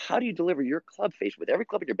like, no, how do you deliver your club face with every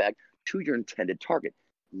club in your bag to your intended target?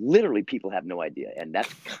 Literally, people have no idea. And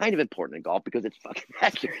that's kind of important in golf because it's fucking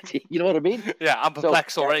accuracy. You know what I mean? Yeah, I'm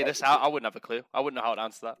perplexed already. I wouldn't have a clue. I wouldn't know how to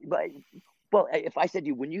answer that. But, well, if I said to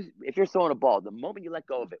you, if you're throwing a ball, the moment you let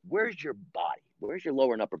go of it, where's your body? Where's your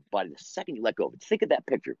lower and upper body? The second you let go of it, think of that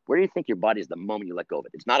picture. Where do you think your body is the moment you let go of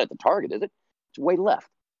it? It's not at the target, is it? It's way left.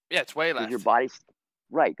 Yeah, it's way left. Your body's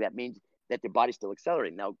right. That means that your body's still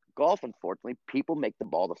accelerating. Now, golf, unfortunately, people make the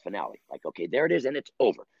ball the finale. Like, okay, there it is, and it's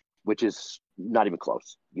over, which is not even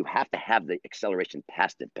close. You have to have the acceleration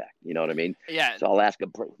past impact. You know what I mean? Yeah. So I'll ask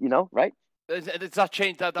him, right? Does that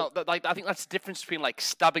change that? Like, I think that's the difference between like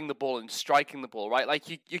stabbing the ball and striking the ball, right? Like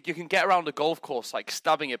you can get around a golf course like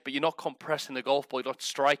stabbing it, but you're not compressing the golf ball, you're not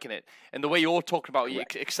striking it. And the way you're talking about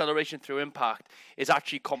acceleration through impact is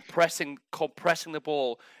actually compressing the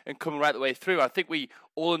ball and coming right the way through. I think we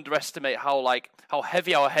all underestimate how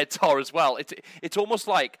heavy our heads are as well. It's almost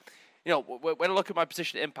like, when I look at my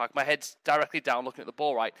position at impact, my head's directly down looking at the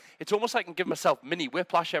ball, right? It's almost like I can give myself mini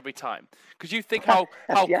whiplash every time. Because you think how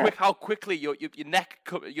quickly your neck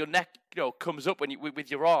comes up when you with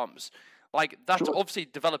your arms. Like that obviously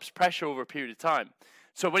develops pressure over a period of time.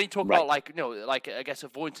 So when you talk about I guess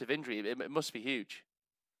avoidance of injury, it must be huge.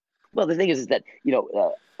 Well, the thing is that,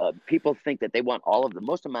 people think that they want the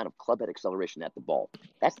most amount of club head acceleration at the ball.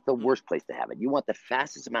 That's the worst place to have it. You want the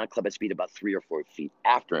fastest amount of club head speed about 3 or 4 feet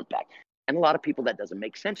after impact. And a lot of people that doesn't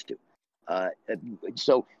make sense to.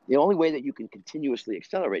 So the only way that you can continuously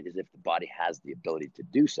accelerate is if the body has the ability to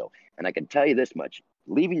do so. And I can tell you this much,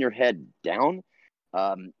 leaving your head down,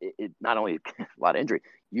 it not only a lot of injury,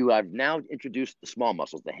 you have now introduced the small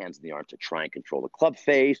muscles, the hands and the arms, to try and control the club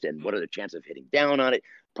face. And what are the chances of hitting down on it?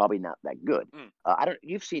 Probably not that good.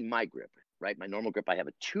 You've seen my grip, right? My normal grip, I have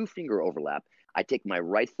a 2-finger overlap. I take my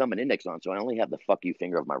right thumb and index on, so I only have the fuck you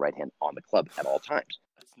finger of my right hand on the club at all times.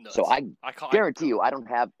 So I guarantee you, I don't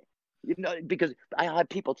have, because I had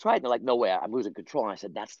people try it and they're like, no way, I'm losing control. And I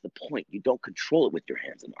said, that's the point. You don't control it with your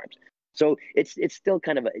hands and arms. So it's still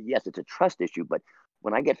kind of yes, it's a trust issue, but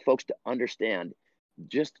when I get folks to understand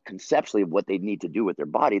just conceptually what they need to do with their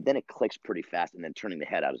body, then it clicks pretty fast, and then turning the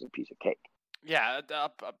head out is a piece of cake. Yeah,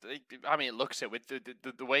 I mean, it looks at with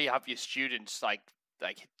the way you have your students like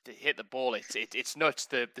to hit the ball, it's nuts.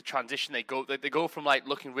 The transition they go from like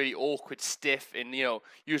looking really awkward, stiff, and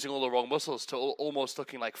using all the wrong muscles to almost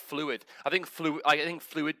looking like fluid. I think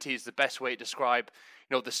fluidity is the best way to describe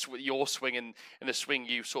your swing and the swing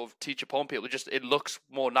you sort of teach upon people. It looks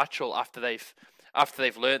more natural after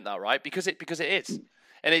they've learned that, right? Because it is.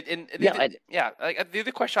 And the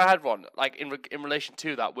other question I had, Ron, like in relation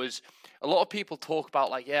to that, was a lot of people talk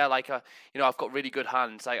about like, I've got really good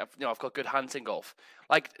hands, like I've got good hands in golf.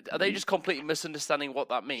 Like, are they just completely misunderstanding what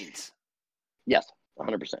that means? Yes,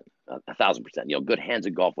 100%, 1,000%. Good hands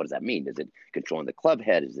in golf. What does that mean? Is it controlling the club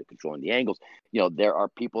head? Is it controlling the angles? There are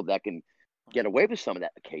people that can get away with some of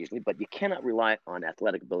that occasionally, but you cannot rely on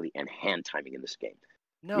athletic ability and hand timing in this game.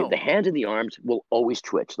 No. The hands and the arms will always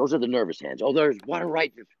twitch. Those are the nervous hands. Oh, there's water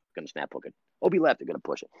right. You're going to snap hook it. Oh, be left. You're going to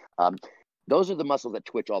push it. Those are the muscles that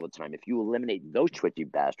twitch all the time. If you eliminate those twitchy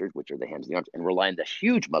bastards, which are the hands and the arms, and rely on the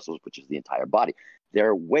huge muscles, which is the entire body,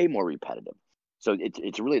 they're way more repetitive. So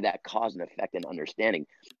it's really that cause and effect and understanding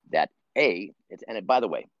that by the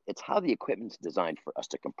way, it's how the equipment's designed for us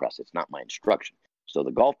to compress. It's not my instruction. So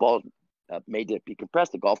the golf ball is made to be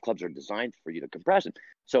compressed. The golf clubs are designed for you to compress it.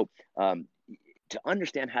 So to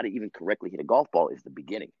understand how to even correctly hit a golf ball is the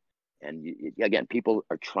beginning. And again, people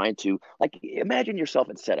are trying to, like, imagine yourself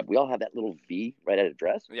in setup. We all have that little V right at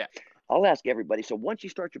address. Yeah. I'll ask everybody, so once you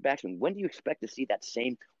start your backswing, when do you expect to see that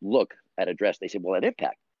same look at address? They say, well, at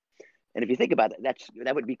impact. And if you think about it,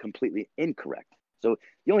 that would be completely incorrect. So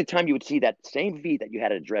the only time you would see that same V that you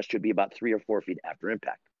had at address should be about 3 or 4 feet after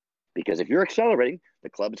impact. Because if you're accelerating, the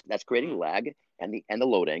club, that's creating lag and the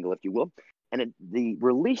load angle, if you will. And the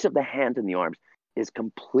release of the hands and the arms is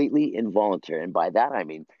completely involuntary. And by that, I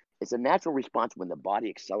mean, it's a natural response when the body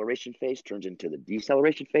acceleration phase turns into the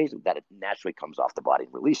deceleration phase, that it naturally comes off the body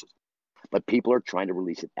and releases. but people are trying to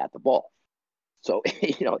release it at the ball. So,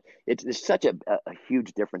 it's such a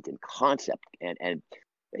huge difference in concept. And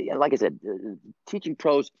like I said, teaching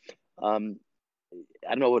pros, um, I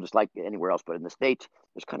don't know what it's like anywhere else, but in the States,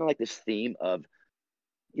 there's kind of like this theme of,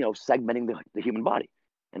 segmenting the human body.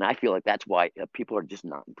 And I feel like that's why people are just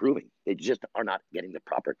not improving. They just are not getting the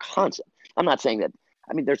proper concept. I'm not saying that.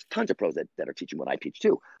 I mean, there's tons of pros that are teaching what I teach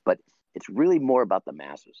too, but it's really more about the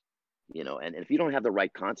masses, and if you don't have the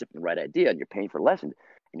right concept and the right idea and you're paying for lessons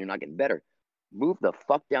and you're not getting better, move the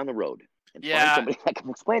fuck down the road and find somebody that can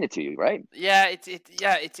explain it to you, right? Yeah,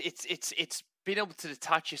 it's being able to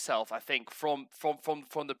detach yourself, I think, from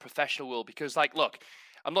the professional world, because, like, look,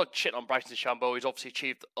 I'm not shitting on Bryson DeChambeau. He's obviously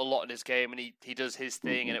achieved a lot in his game, and he does his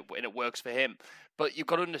thing, and it works for him. But you've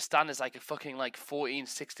got to understand, as like a fucking 14,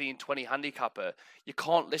 16, 20 handicapper, you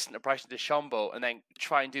can't listen to Bryson DeChambeau and then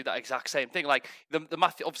try and do that exact same thing. Like the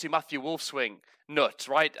Matthew Wolf swing, nuts,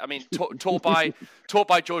 right? I mean, taught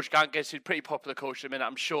by George Gankis, who's a pretty popular coach at the minute,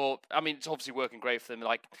 I'm sure. I mean, it's obviously working great for them.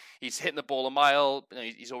 Like, he's hitting the ball a mile.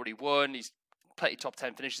 He's already won. He's plenty top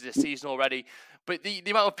 10 finishes this season already. But the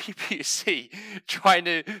amount of people you see trying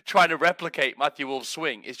to replicate Matthew Wolf's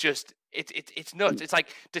swing is just it's nuts. It's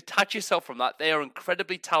like, detach yourself from that. They are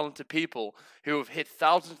incredibly talented people who have hit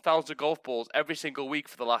thousands and thousands of golf balls every single week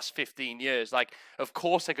for the last 15 years. Like, of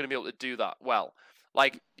course they're going to be able to do that well.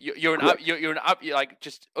 Like, you're like,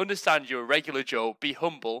 just understand you're a regular Joe. Be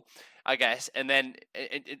humble, I guess, and then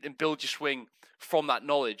and build your swing from that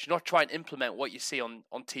knowledge. Not try and implement what you see on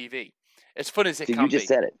TV. As fun as it can be. You just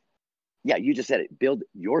said it. Yeah, you just said it. Build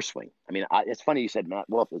your swing. I mean, it's funny you said Matt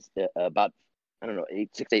Wolf. It's about, I don't know,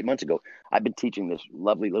 6 to 8 months ago. I've been teaching this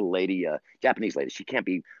lovely little lady, Japanese lady. She can't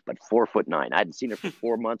be but 4'9". I hadn't seen her for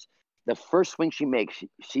 4 months. The first swing she makes,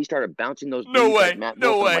 she started bouncing those. No way. Like Matt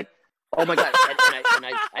No Wolf. way. I'm like, oh my god! And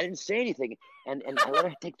I didn't say anything, and I let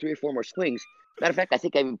her take 3 or 4 more swings. Matter of fact, I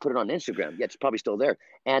think I even put it on Instagram. Yeah, it's probably still there.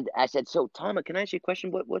 And I said, "So, Tama, can I ask you a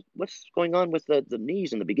question? What's going on with the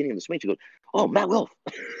knees in the beginning of the swing?" She goes, "Oh, Matt Wolf."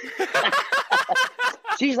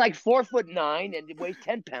 She's like 4'9" and weighs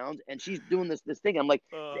 10 pounds, and she's doing this thing. I'm like,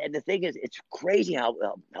 and the thing is, it's crazy how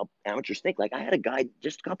amateurs think. Like, I had a guy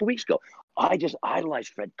just a couple weeks ago. I just idolized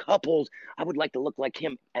Fred Couples. I would like to look like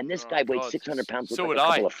him. And this guy weighed 600 pounds. So with would a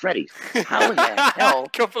couple of Freddies. How in the hell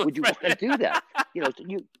would you want to do that?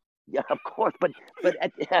 Yeah, of course, but but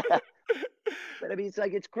I mean,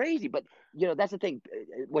 it's crazy. But that's the thing.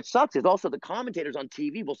 What sucks is also the commentators on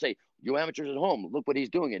TV will say, "You amateurs at home, look what he's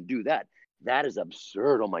doing," and do that. That is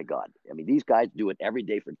absurd. Oh my God! I mean, these guys do it every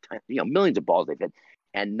day for millions of balls they've hit,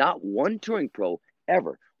 and not one touring pro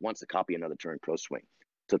ever wants to copy another touring pro swing.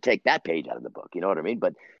 So take that page out of the book. You know what I mean?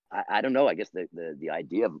 But I don't know. I guess the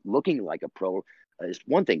idea of looking like a pro is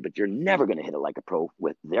one thing, but you're never going to hit it like a pro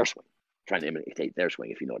with their swing. Trying to imitate their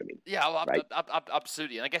swing, if you know what I mean. Yeah, well, right?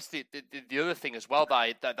 Absolutely. And I guess the other thing as well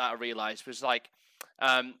that I realized was, like,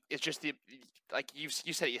 it's just like you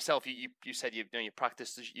said it yourself. You said you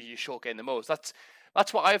practice your short game the most.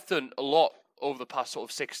 That's what I've done a lot over the past sort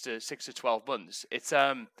of 6 to 12 months. It's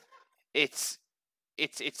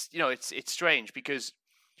strange because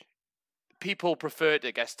people prefer,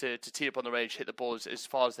 I guess, to tee up on the range, hit the ball as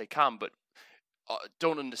far as they can, but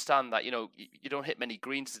don't understand that you don't hit many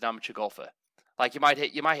greens as an amateur golfer. Like, you might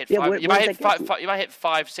hit five,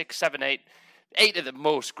 5, 6, 7, 8 of the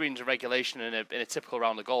most greens in regulation in a typical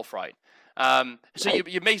round of golf, right? So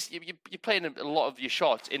you're playing a lot of your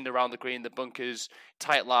shots in and around the green, the bunkers,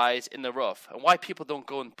 tight lies, in the rough. And why people don't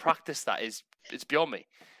go and practice that is beyond me.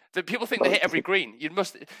 The people think they hit every green.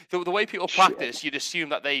 The way people practice, you'd assume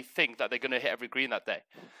that they think that they're going to hit every green that day.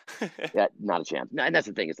 Yeah, not a chance. And that's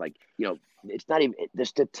the thing. It's like, it's not even, the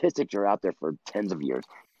statistics are out there for tens of years.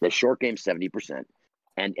 The short game 70%,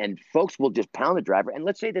 and folks will just pound the driver. And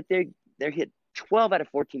let's say that they hit 12 out of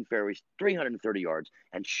 14 fairways, 330 yards,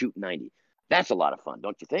 and shoot 90. That's a lot of fun,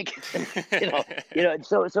 don't you think?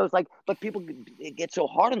 So it's like, but people get so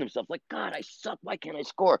hard on themselves. Like, God, I suck. Why can't I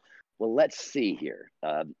score? Well, let's see here.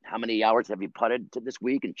 How many hours have you putted this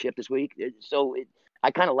week and chipped this week? I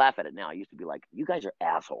kind of laugh at it now. I used to be like, you guys are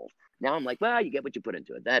assholes. Now I'm like, well, you get what you put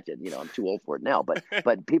into it. That's it. I'm too old for it now. But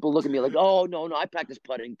people look at me like, oh, no, I practiced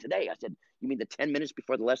putting today. I said, you mean the 10 minutes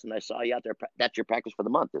before the lesson I saw you out there? That's your practice for the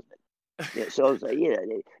month, isn't it? Yeah, so it's like,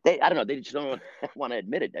 I don't know. They just don't want to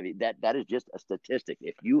admit it. I mean, that is just a statistic.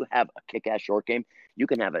 If you have a kick-ass short game, you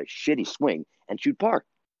can have a shitty swing and shoot par.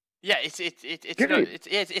 Yeah,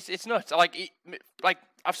 it's nuts. Like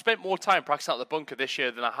I've spent more time practicing out the bunker this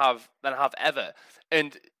year than I have ever,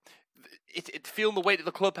 and feeling the weight of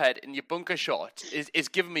the club head in your bunker shot is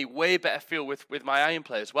giving me way better feel with my iron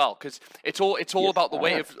play as well, because it's all about the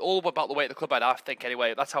weight of the club head. I think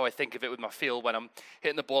anyway. That's how I think of it with my feel when I'm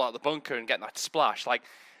hitting the ball out of the bunker and getting that splash. Like,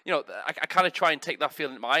 you know, I kind of try and take that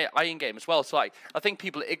feeling in my iron game as well. So like, I think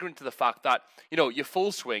people are ignorant to the fact that, you know, your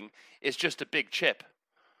full swing is just a big chip.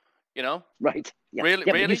 You know, right? Yeah. Really.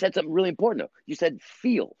 But you said something really important though. You said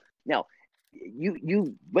feel. Now,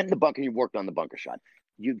 you went in the bunker and you worked on the bunker shot.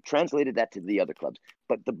 You translated that to the other clubs,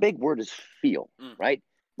 but the big word is feel, right?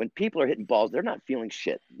 When people are hitting balls, they're not feeling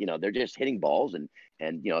shit. You know, they're just hitting balls, and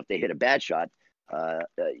you know, if they hit a bad shot,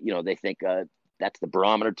 you know, they think that's the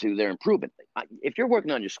barometer to their improvement. If you're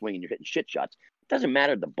working on your swing and you're hitting shit shots, it doesn't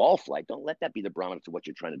matter the ball flight. Don't let that be the barometer to what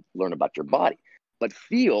you're trying to learn about your body. But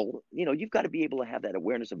feel, you know, you've got to be able to have that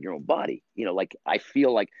awareness of your own body. You know, like, I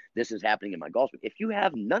feel like this is happening in my golf swing. If you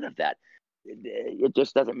have none of that, it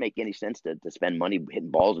just doesn't make any sense to spend money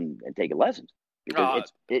hitting balls and taking lessons,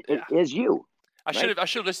 because it is you. I should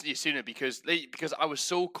have listened to you sooner, because I was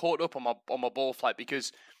so caught up on my ball flight,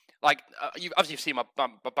 because like you've seen my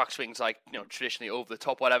backswings, like, you know, traditionally over the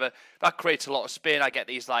top, whatever. That creates a lot of spin. I get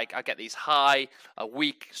these high,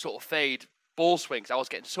 weak sort of fade ball swings. I was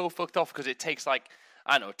getting so fucked off because it takes like,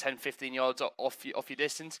 I don't know, 10, 15 yards off your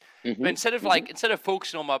distance. But instead of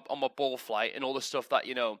focusing on my ball flight and all the stuff that,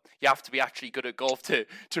 you know, you have to be actually good at golf to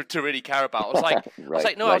really care about, I was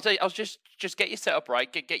like, I was just get your setup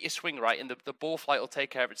right, get your swing right, and the ball flight will take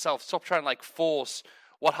care of itself. Stop trying to like force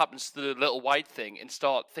what happens to the little white thing, and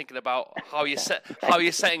start thinking about how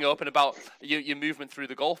you're setting up, and about your movement through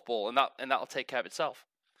the golf ball, and that'll take care of itself.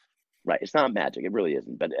 Right. It's not magic. It really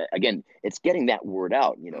isn't. But again, it's getting that word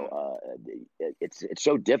out. You know, it's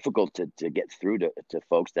so difficult to get through to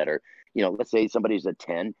folks that are, you know, let's say somebody's a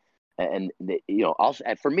 10, and they, you know,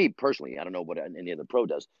 for me personally, I don't know what any other pro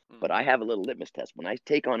does, but I have a little litmus test. When I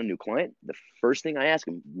take on a new client, the first thing I ask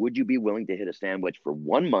them, would you be willing to hit a sandwich for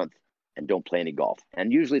 1 month and don't play any golf?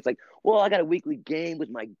 And usually it's like, well, I got a weekly game with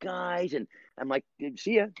my guys, and I'm like,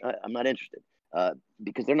 see ya. I'm not interested.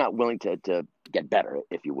 Because they're not willing to get better,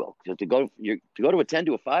 if you will. So to go to a 10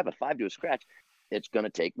 to a 5, a 5 to a scratch, it's going to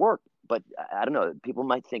take work. But I don't know. People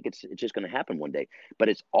might think it's just going to happen one day. But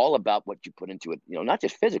it's all about what you put into it. You know, not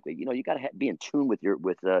just physically. You know, you got to be in tune with your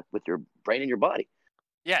brain and your body.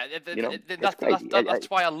 Yeah, you know, that's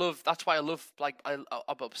why I love. Like, I'm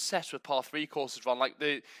obsessed with par 3 courses, Ron. Like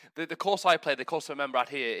the course I play, the course I remember out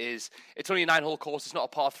here it's only a 9-hole course. It's not a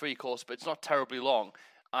par 3 course, but it's not terribly long.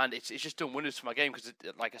 And it's just done wonders for my game, because,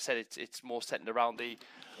 like I said, it's more centered around the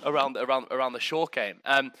short game.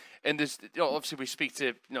 And there's, you know, obviously we speak to,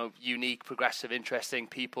 you know, unique, progressive, interesting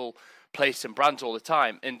people, places, and brands all the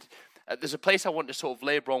time. And there's a place I want to sort of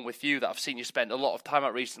labour on with you that I've seen you spend a lot of time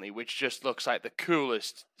at recently, which just looks like the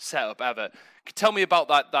coolest setup ever. Tell me about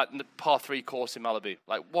that par 3 course in Malibu.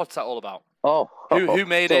 Like, what's that all about? Who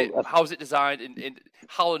made it? How's it designed? And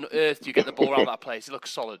how on earth do you get the ball around that place? It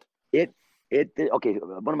looks solid. Okay,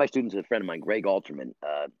 one of my students, a friend of mine, Greg Alterman,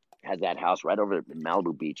 has that house right over in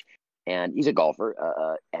Malibu Beach, and he's a golfer,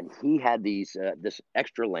 and he had this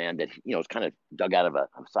extra land that, you know, is kind of dug out of a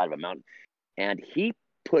side of a mountain, and he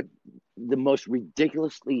put the most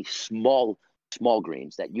ridiculously small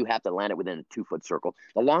greens that you have to land it within a 2-foot circle.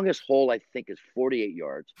 The longest hole, I think, is 48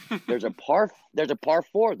 yards. There's a par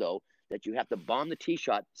 4 though, that you have to bomb the tee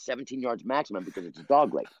shot 17 yards maximum, because it's a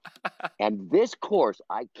dog leg. And this course,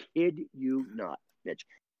 I kid you not, Mitch,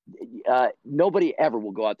 nobody ever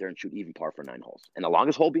will go out there and shoot even par for 9 holes. And the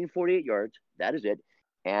longest hole being 48 yards, that is it.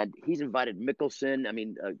 And he's invited Mickelson. I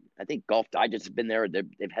mean, I think Golf Digest has been there.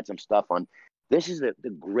 They've had some stuff on. This is the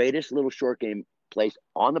greatest little short game place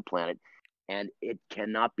on the planet, and it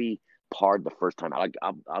cannot be parred the first time. I'll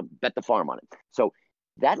bet the farm on it. So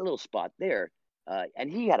that little spot there,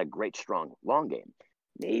 and he had a great, strong, long game.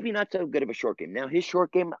 Maybe not so good of a short game. Now, his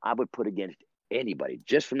short game, I would put against anybody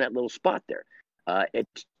just from that little spot there.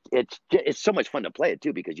 It's so much fun to play it,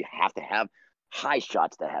 too, because you have to have high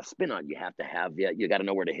shots that have spin on. You have to have, you got to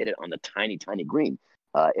know where to hit it on the tiny, tiny green.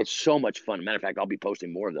 It's so much fun. Matter of fact, I'll be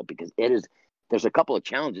posting more of them, because there's a couple of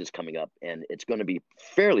challenges coming up, and it's going to be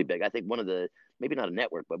fairly big. I think one of the, maybe not a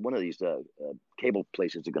network, but one of these cable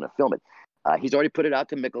places are going to film it. He's already put it out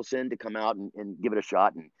to Mickelson to come out and give it a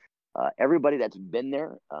shot. And everybody that's been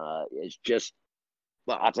there is just,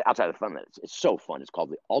 well, outside of the fun, it's so fun. It's called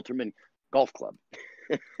the Alterman Golf Club.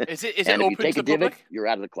 Is it and open if you take to a the divot, public? you're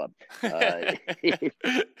out of the club.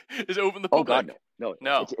 Is it open to the Oh public? God, no.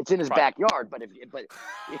 No. It's in his backyard, but it's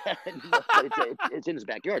in his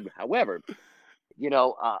backyard. However, you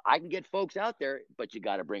know, I can get folks out there, but you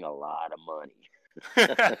got to bring a lot of money.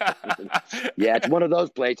 Yeah, it's one of those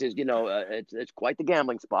places. It's quite the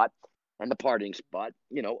gambling spot and the partying spot.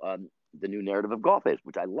 The new narrative of golf is,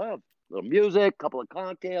 which I love. A little music, couple of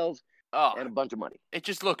cocktails, Oh, and a bunch of money. it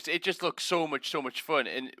just looks so much fun,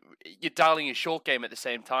 and you're dialing your short game at the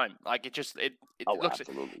same time. Like it Oh, looks.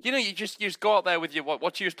 absolutely. You just go out there with your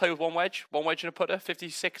what you just play with one wedge and a putter,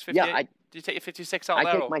 56, 58. Yeah, Do you take your 56 out I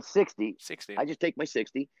there take my 60. 60? I just take my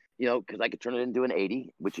 60, because I could turn it into an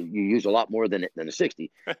 80, which you use a lot more than a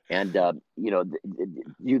 60. And you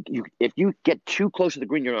if you get too close to the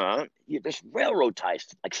green, you're this railroad ties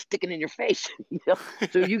like sticking in your face.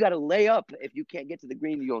 So you got to lay up. If you can't get to the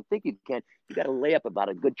green, you don't think you can. You got to lay up about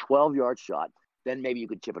a good 12-yard shot. Then maybe you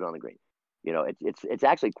could chip it on the green. It's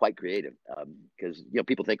actually quite creative, because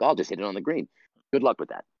people think, oh, I'll just hit it on the green. Good luck with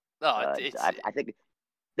that. No, I think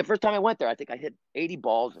the first time I went there, I think I hit 80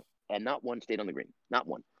 balls and not one stayed on the green. Not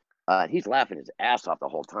one. He's laughing his ass off the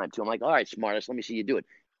whole time, too. I'm like, all right, smartest, let me see you do it.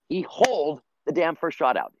 He holed the damn first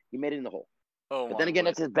shot out. He made it in the hole. Oh, but then again,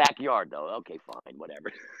 it's his backyard, though. Okay, fine,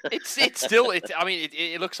 whatever.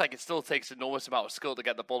 it looks like it still takes an enormous amount of skill to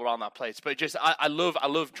get the ball around that place. But I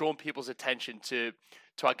love drawing people's attention to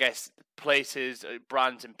I guess places,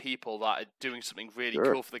 brands, and people that are doing something really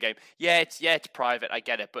cool for the game. Yeah, it's private. I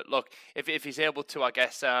get it. But look, if he's able to, I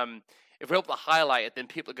guess, if we're able to highlight it, then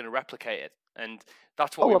people are going to replicate it, and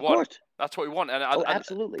that's what we want. Course. That's what we want, and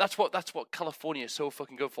absolutely. That's what California is so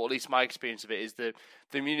fucking good for. At least my experience of it is the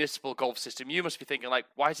municipal golf system. You must be thinking, like,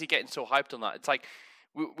 why is he getting so hyped on that? It's like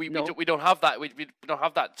we don't have that. We don't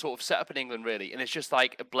have that sort of setup in England, really, and it's just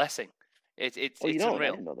like a blessing. It's unreal.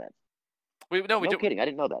 I didn't know that. No kidding. I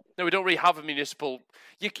didn't know that. No, we don't really have a municipal.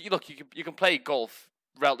 You can play golf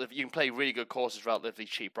relatively. You can play really good courses relatively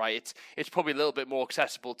cheap, right? It's probably a little bit more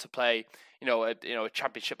accessible to play, a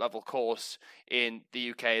championship level course in the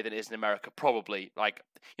UK than it is in America. Probably, like,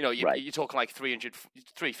 you're talking like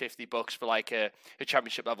 $350 for like a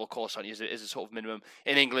championship level course on you is a sort of minimum.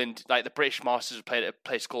 In England, like the British Masters are played at a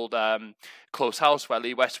place called Close House where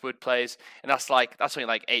Lee Westwood plays, and that's only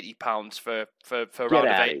like £80 for a round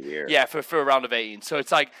of 8. Yeah, for a round of 18. So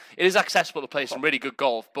it's like it is accessible to play some really good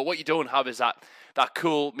golf, but what you don't have is that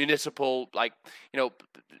cool municipal, like,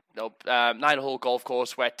 9-hole golf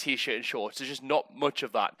course where t-shirt and shorts. There's just not much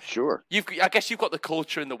of that. Sure. I guess you've got the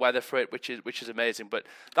culture and the weather for it, which is amazing. But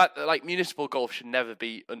that, like, municipal golf should never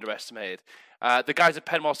be underestimated. The guys at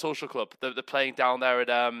Penmore Social Club, they're playing down there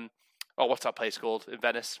at what's that place called in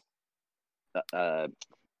Venice? It's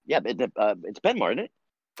Penmore, isn't it?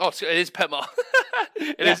 Oh, it is Penmore.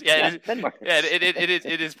 It is Penmore. Yeah,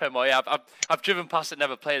 it is Penmore. Yeah, I've driven past it,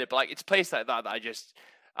 never played it, but like it's a place like that I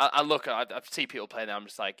see people playing there. I'm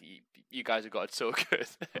just like, you guys have got it so good.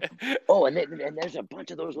 and there's a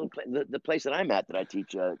bunch of those little the place that I'm at that I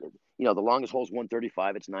teach. The longest hole's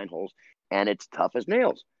 135. It's 9 holes, and it's tough as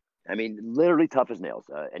nails. I mean, literally tough as nails.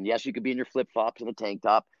 And yes, you could be in your flip flops and a tank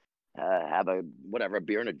top, have a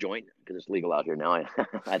beer and a joint because it's legal out here now.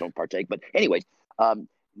 I don't partake, but anyways.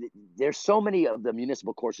 There's so many of the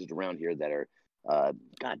municipal courses around here that are,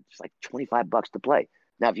 it's like $25 to play.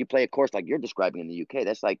 Now, if you play a course like you're describing in the UK,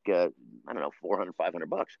 that's like, $400,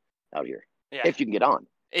 $500 out here. Yeah. If you can get on.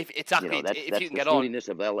 If you can get on. That's the snootiness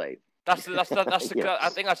of LA. That's the I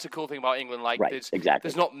think that's the cool thing about England. Like,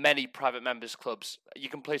 there's not many private members clubs. You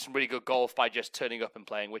can play some really good golf by just turning up and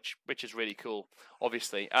playing, which is really cool,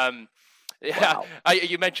 obviously. Yeah, wow.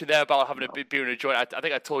 You mentioned there about having a beer and a joint. I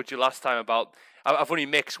think I told you last time about I've only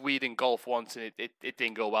mixed weed and golf once, and it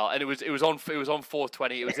didn't go well. And it was on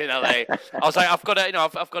 420. It was in LA. I was like, I've got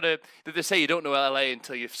to. They say you don't know LA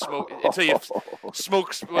until you've smoked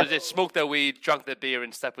smoked their weed, drunk their beer,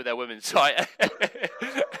 and slept with their women. So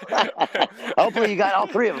hopefully you got all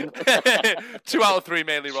 3 of them. 2 out of 3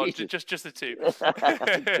 mainly, Ron. Just the 2.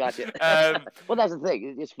 Gotcha. Well, that's the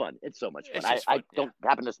thing. It's fun. It's so much fun. I don't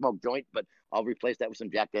happen to smoke joint, but I'll replace that with some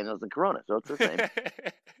Jack Daniels and Corona. So it's the same.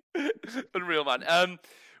 Unreal, man.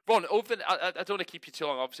 Ron, I don't want to keep you too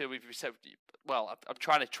long. Obviously, we've said, well, I'm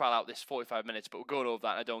trying to trial out this 45 minutes, but we're going over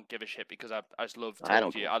that. And I don't give a shit because I just love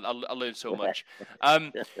talking to you. I learn so much.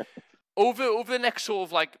 Over the next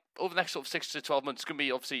sort of 6 to 12 months, it's going to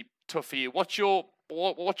be obviously tough for you. What's your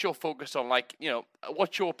focus on? Like,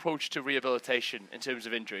 what's your approach to rehabilitation in terms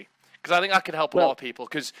of injury? Because I think that can help a lot of people.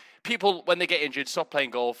 Because people, when they get injured, stop playing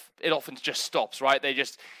golf. It often just stops, right? They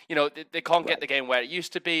just, they can't get the game where it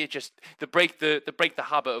used to be. It just they break the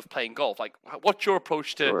habit of playing golf. Like, what's your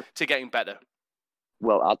approach to getting better?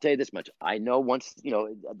 Well, I'll tell you this much. I know once,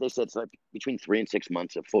 they said it's like between 3 and 6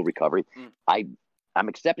 months of full recovery. I'm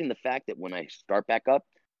accepting the fact that when I start back up,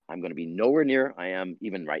 I'm going to be nowhere near I am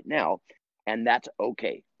even right now. And that's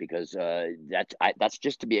okay, because that's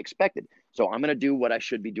just to be expected. So I'm going to do what I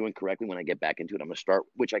should be doing correctly when I get back into it. I'm going to start,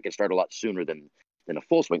 which I can start a lot sooner than a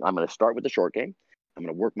full swing. I'm going to start with the short game. I'm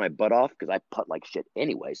going to work my butt off because I putt like shit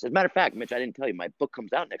anyways. As a matter of fact, Mitch, I didn't tell you, my book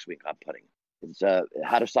comes out next week on putting. It's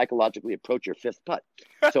how to psychologically approach your fifth putt.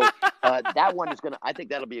 So that one is going to, I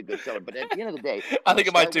think that'll be a good seller. But at the end of the day, I think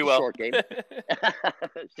it might do well. Short game.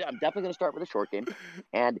 I'm definitely going to start with a short game.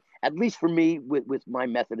 And at least for me, with my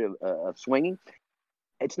method of swinging,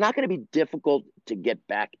 it's not going to be difficult to get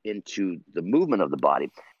back into the movement of the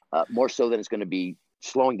body, more so than it's going to be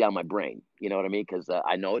slowing down my brain. You know what I mean? Because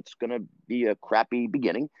I know it's going to be a crappy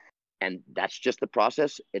beginning, and that's just the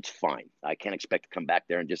process. It's fine. I can't expect to come back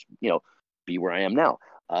there and just, be where I am now.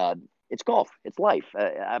 It's golf. It's life.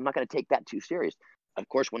 I'm not going to take that too serious. Of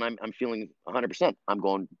course, when I'm feeling 100%, I'm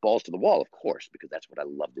going balls to the wall, of course, because that's what I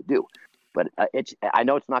love to do. But I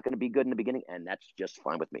know it's not going to be good in the beginning, and that's just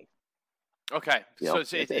fine with me. Okay, so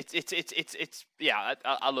it's yeah,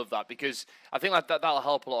 I love that, because I think that'll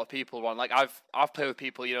help a lot of people. Ron, like I've played with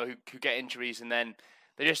people, who get injuries, and then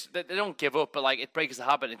they don't give up, but like it breaks the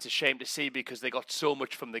habit. It's a shame to see, because they got so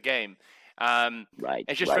much from the game. Right.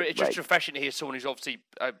 It's just refreshing to hear someone who's obviously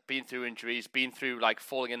been through injuries, been through like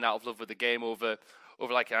falling in and out of love with the game over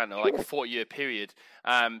like, I don't know, like a 40-year period,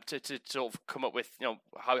 to sort of come up with,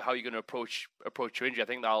 how you're going to approach your injury. I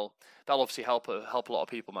think that'll obviously help a lot of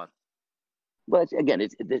people, man. Well,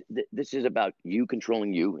 this is about you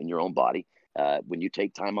controlling you in your own body. When you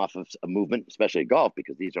take time off of a movement, especially golf,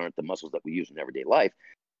 because these aren't the muscles that we use in everyday life,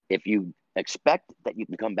 if you expect that you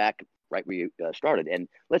can come back right where you started, and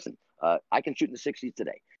listen, I can shoot in the 60s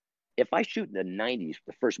today. If I shoot in the 90s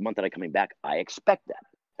the first month that I'm coming back, I expect that.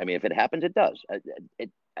 I mean, if it happens, it does.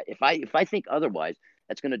 If I think otherwise,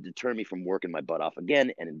 that's going to deter me from working my butt off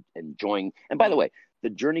again and enjoying. And by the way, the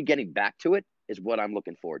journey getting back to it is what I'm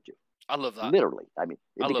looking forward to. I love that. Literally, I mean,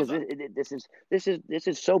 because this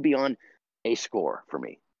is so beyond a score for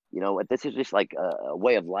me. This is just like a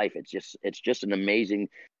way of life. It's just an amazing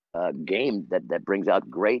game that brings out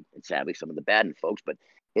great and sadly some of the bad in folks, but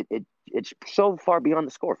it's so far beyond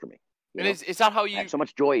the score for me. And is that how you? I have so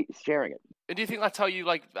much joy sharing it. And do you think that's how you,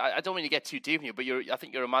 like? I don't want to get too deep in you, but I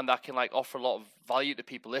think you're a man that can like offer a lot of value to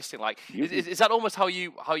people listening. Like, is that almost how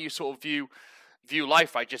you sort of view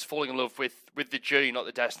life, right? Just falling in love with the journey, not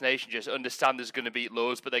the destination. Just understand there's going to be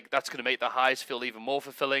lows, but that's going to make the highs feel even more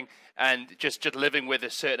fulfilling, and just living with a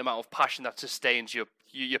certain amount of passion that sustains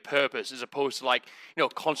your purpose, as opposed to like,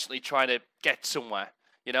 constantly trying to get somewhere,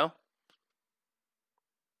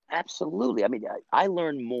 Absolutely. I mean, I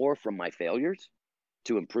learn more from my failures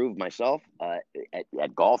to improve myself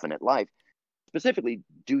at golf and at life, specifically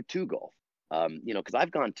due to golf. Because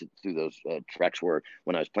I've gone through those treks where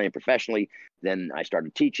when I was playing professionally, then I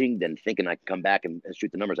started teaching, then thinking I could come back and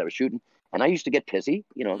shoot the numbers I was shooting. And I used to get pissy,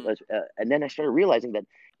 and then I started realizing that,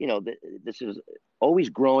 this is always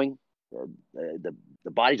growing. The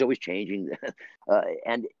body's always changing.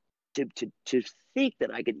 And to think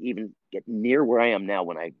that I could even get near where I am now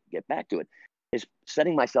when I get back to it is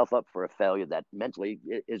setting myself up for a failure that mentally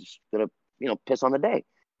is going to, piss on the day.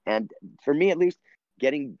 And for me, at least,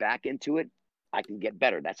 getting back into it, I can get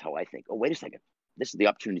better. That's how I think. Oh, wait a second. This is the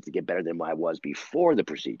opportunity to get better than I was before the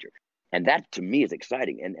procedure. And that to me is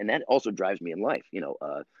exciting. And that also drives me in life,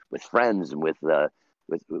 with friends and with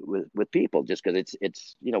people, just because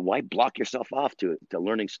it's, why block yourself off to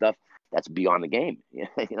learning stuff that's beyond the game?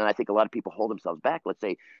 I think a lot of people hold themselves back. Let's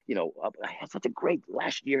say, I had such a great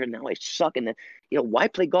last year and now I suck. And then, why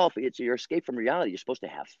play golf? It's your escape from reality. You're supposed to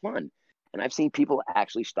have fun. And I've seen people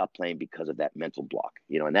actually stop playing because of that mental block,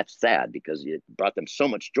 and that's sad because it brought them so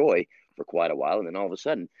much joy for quite a while. And then all of a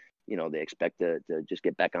sudden, they expect to just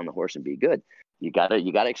get back on the horse and be good. You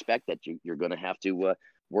gotta expect that you're going to have to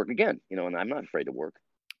work again, and I'm not afraid to work.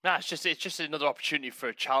 No, it's just another opportunity for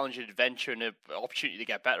a challenge, an adventure, and an opportunity to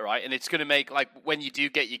get better, right? And it's going to make, like, when you do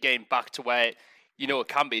get your game back to where it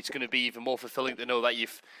can be, it's going to be even more fulfilling to know that you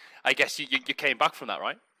came back from that,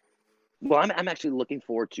 right? Well, I'm actually looking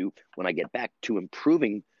forward to when I get back to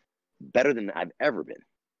improving better than I've ever been.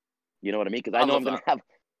 You know what I mean? Because I know I'm going to have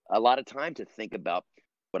a lot of time to think about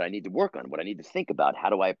what I need to work on, what I need to think about.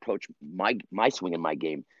 How do I approach my swing and my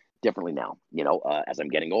game differently now? As I'm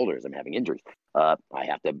getting older, as I'm having injuries, I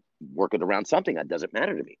have to work it around something that doesn't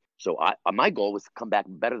matter to me. So my goal was to come back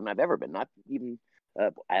better than I've ever been, not even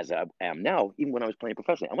as I am now, even when I was playing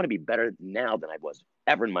professionally. I want to be better now than I was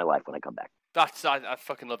ever in my life when I come back. I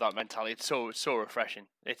fucking love that mentality. It's so refreshing.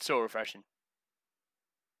 It's so refreshing.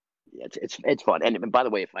 Yeah, it's fun. And by the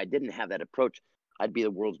way, if I didn't have that approach, I'd be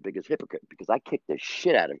the world's biggest hypocrite because I kick the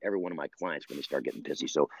shit out of every one of my clients when they start getting pissy.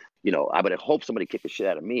 So, I would hope somebody kicked the shit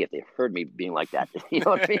out of me if they heard me being like that. You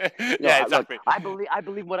know what I mean? Yeah, exactly. Look, I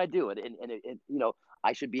believe what I do, and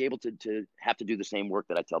I should be able to have to do the same work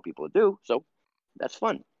that I tell people to do. So that's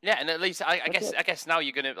fun. Yeah, and at least I guess now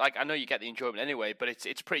you're gonna, like, I know you get the enjoyment anyway, but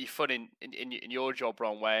it's pretty fun in your job,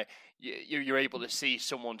 Ron, where you're able to see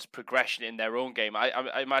someone's progression in their own game.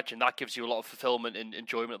 I imagine that gives you a lot of fulfillment and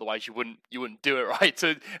enjoyment. Otherwise, you wouldn't do it, right? So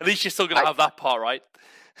at least you're still gonna have that part, right?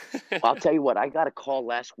 I'll tell you what, I got a call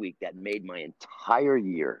last week that made my entire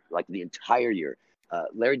year, like the entire year.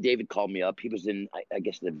 Larry David called me up. He was in, I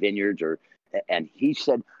guess, the vineyards, and he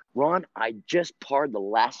said, Ron, I just parred the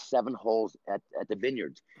last 7 holes at the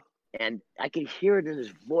vineyards. And I could hear it in his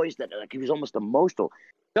voice that like he was almost emotional.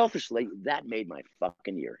 Selfishly, that made my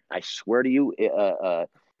fucking year. I swear to you,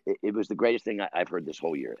 it was the greatest thing I've heard this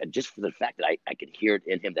whole year. And just for the fact that I could hear it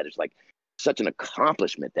in him, that it's like such an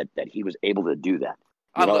accomplishment that he was able to do that.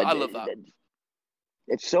 I love that.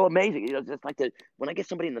 It's so amazing. Just like when I get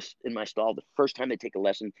somebody in my stall, the first time they take a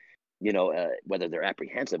lesson, whether they're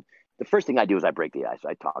apprehensive, the first thing I do is I break the ice.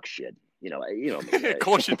 I talk shit. Of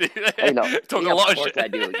course you do. Talk a lot of shit. I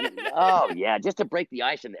do. Oh yeah, just to break the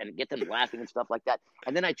ice and get them laughing and stuff like that.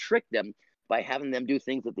 And then I trick them by having them do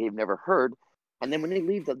things that they've never heard. And then when they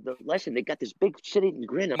leave the lesson, they got this big shit-eating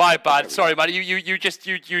grin. My bad. Sorry, man. You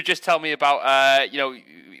just tell me about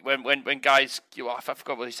when guys. I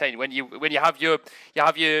forgot what he's saying. When you have your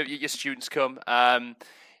students come.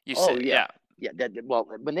 Yeah. Well,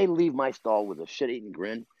 when they leave my stall with a shit-eating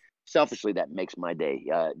grin, selfishly that makes my day.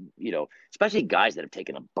 Especially guys that have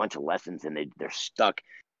taken a bunch of lessons and they're stuck.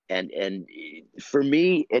 And for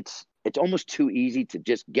me, it's almost too easy to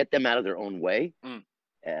just get them out of their own way. And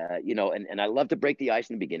I love to break the ice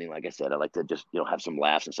in the beginning. Like I said, I like to just, have some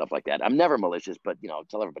laughs and stuff like that. I'm never malicious, but,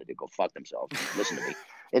 tell everybody to go fuck themselves. Listen to me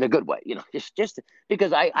in a good way, just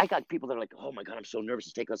because I got people that are like, oh my God, I'm so nervous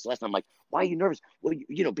to take this lesson. I'm like, why are you nervous? Well,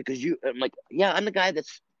 because I'm like, yeah, I'm the guy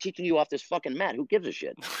that's teaching you off this fucking mat. Who gives a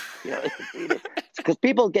shit? Because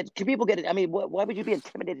people get it. I mean, why would you be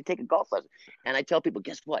intimidated to take a golf lesson? And I tell people,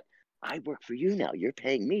 guess what? I work for you now. You're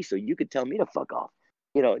paying me, so you could tell me to fuck off.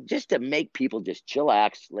 Just to make people just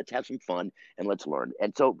chillax, let's have some fun, and let's learn.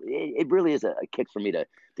 And so it really is a kick for me to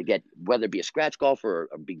get, whether it be a scratch golfer or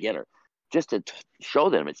a beginner, just to show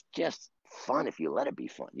them it's just fun if you let it be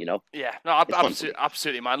fun, Yeah, no,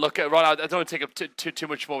 absolutely, man. Look, Ron, I don't want to take up too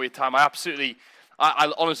much more of your time. I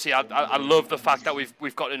honestly, I love the fact that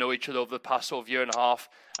we've got to know each other over the past sort of year and a half.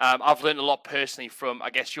 I've learned a lot personally from,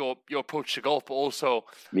 I guess, your approach to golf, but also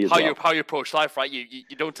how you approach life, right?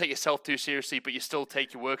 You don't take yourself too seriously, but you still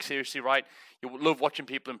take your work seriously, right? You love watching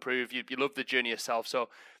people improve. You love the journey yourself. So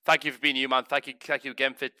thank you for being you, man. Thank you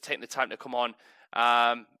again for taking the time to come on.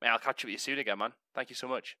 I'll catch up with you soon again, man. Thank you so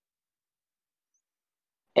much.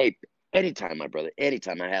 Hey, anytime, my brother.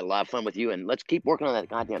 Anytime. I had a lot of fun with you, and let's keep working on that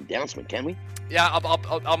goddamn downswing, can we? Yeah,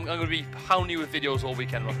 I'm going to be hounding you with videos all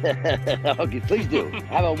weekend, Ron. Okay, please do.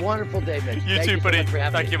 Have a wonderful day, man. You too, buddy.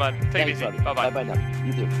 Thank you, man. Take it easy. Bye-bye. Bye-bye now.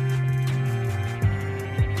 You too.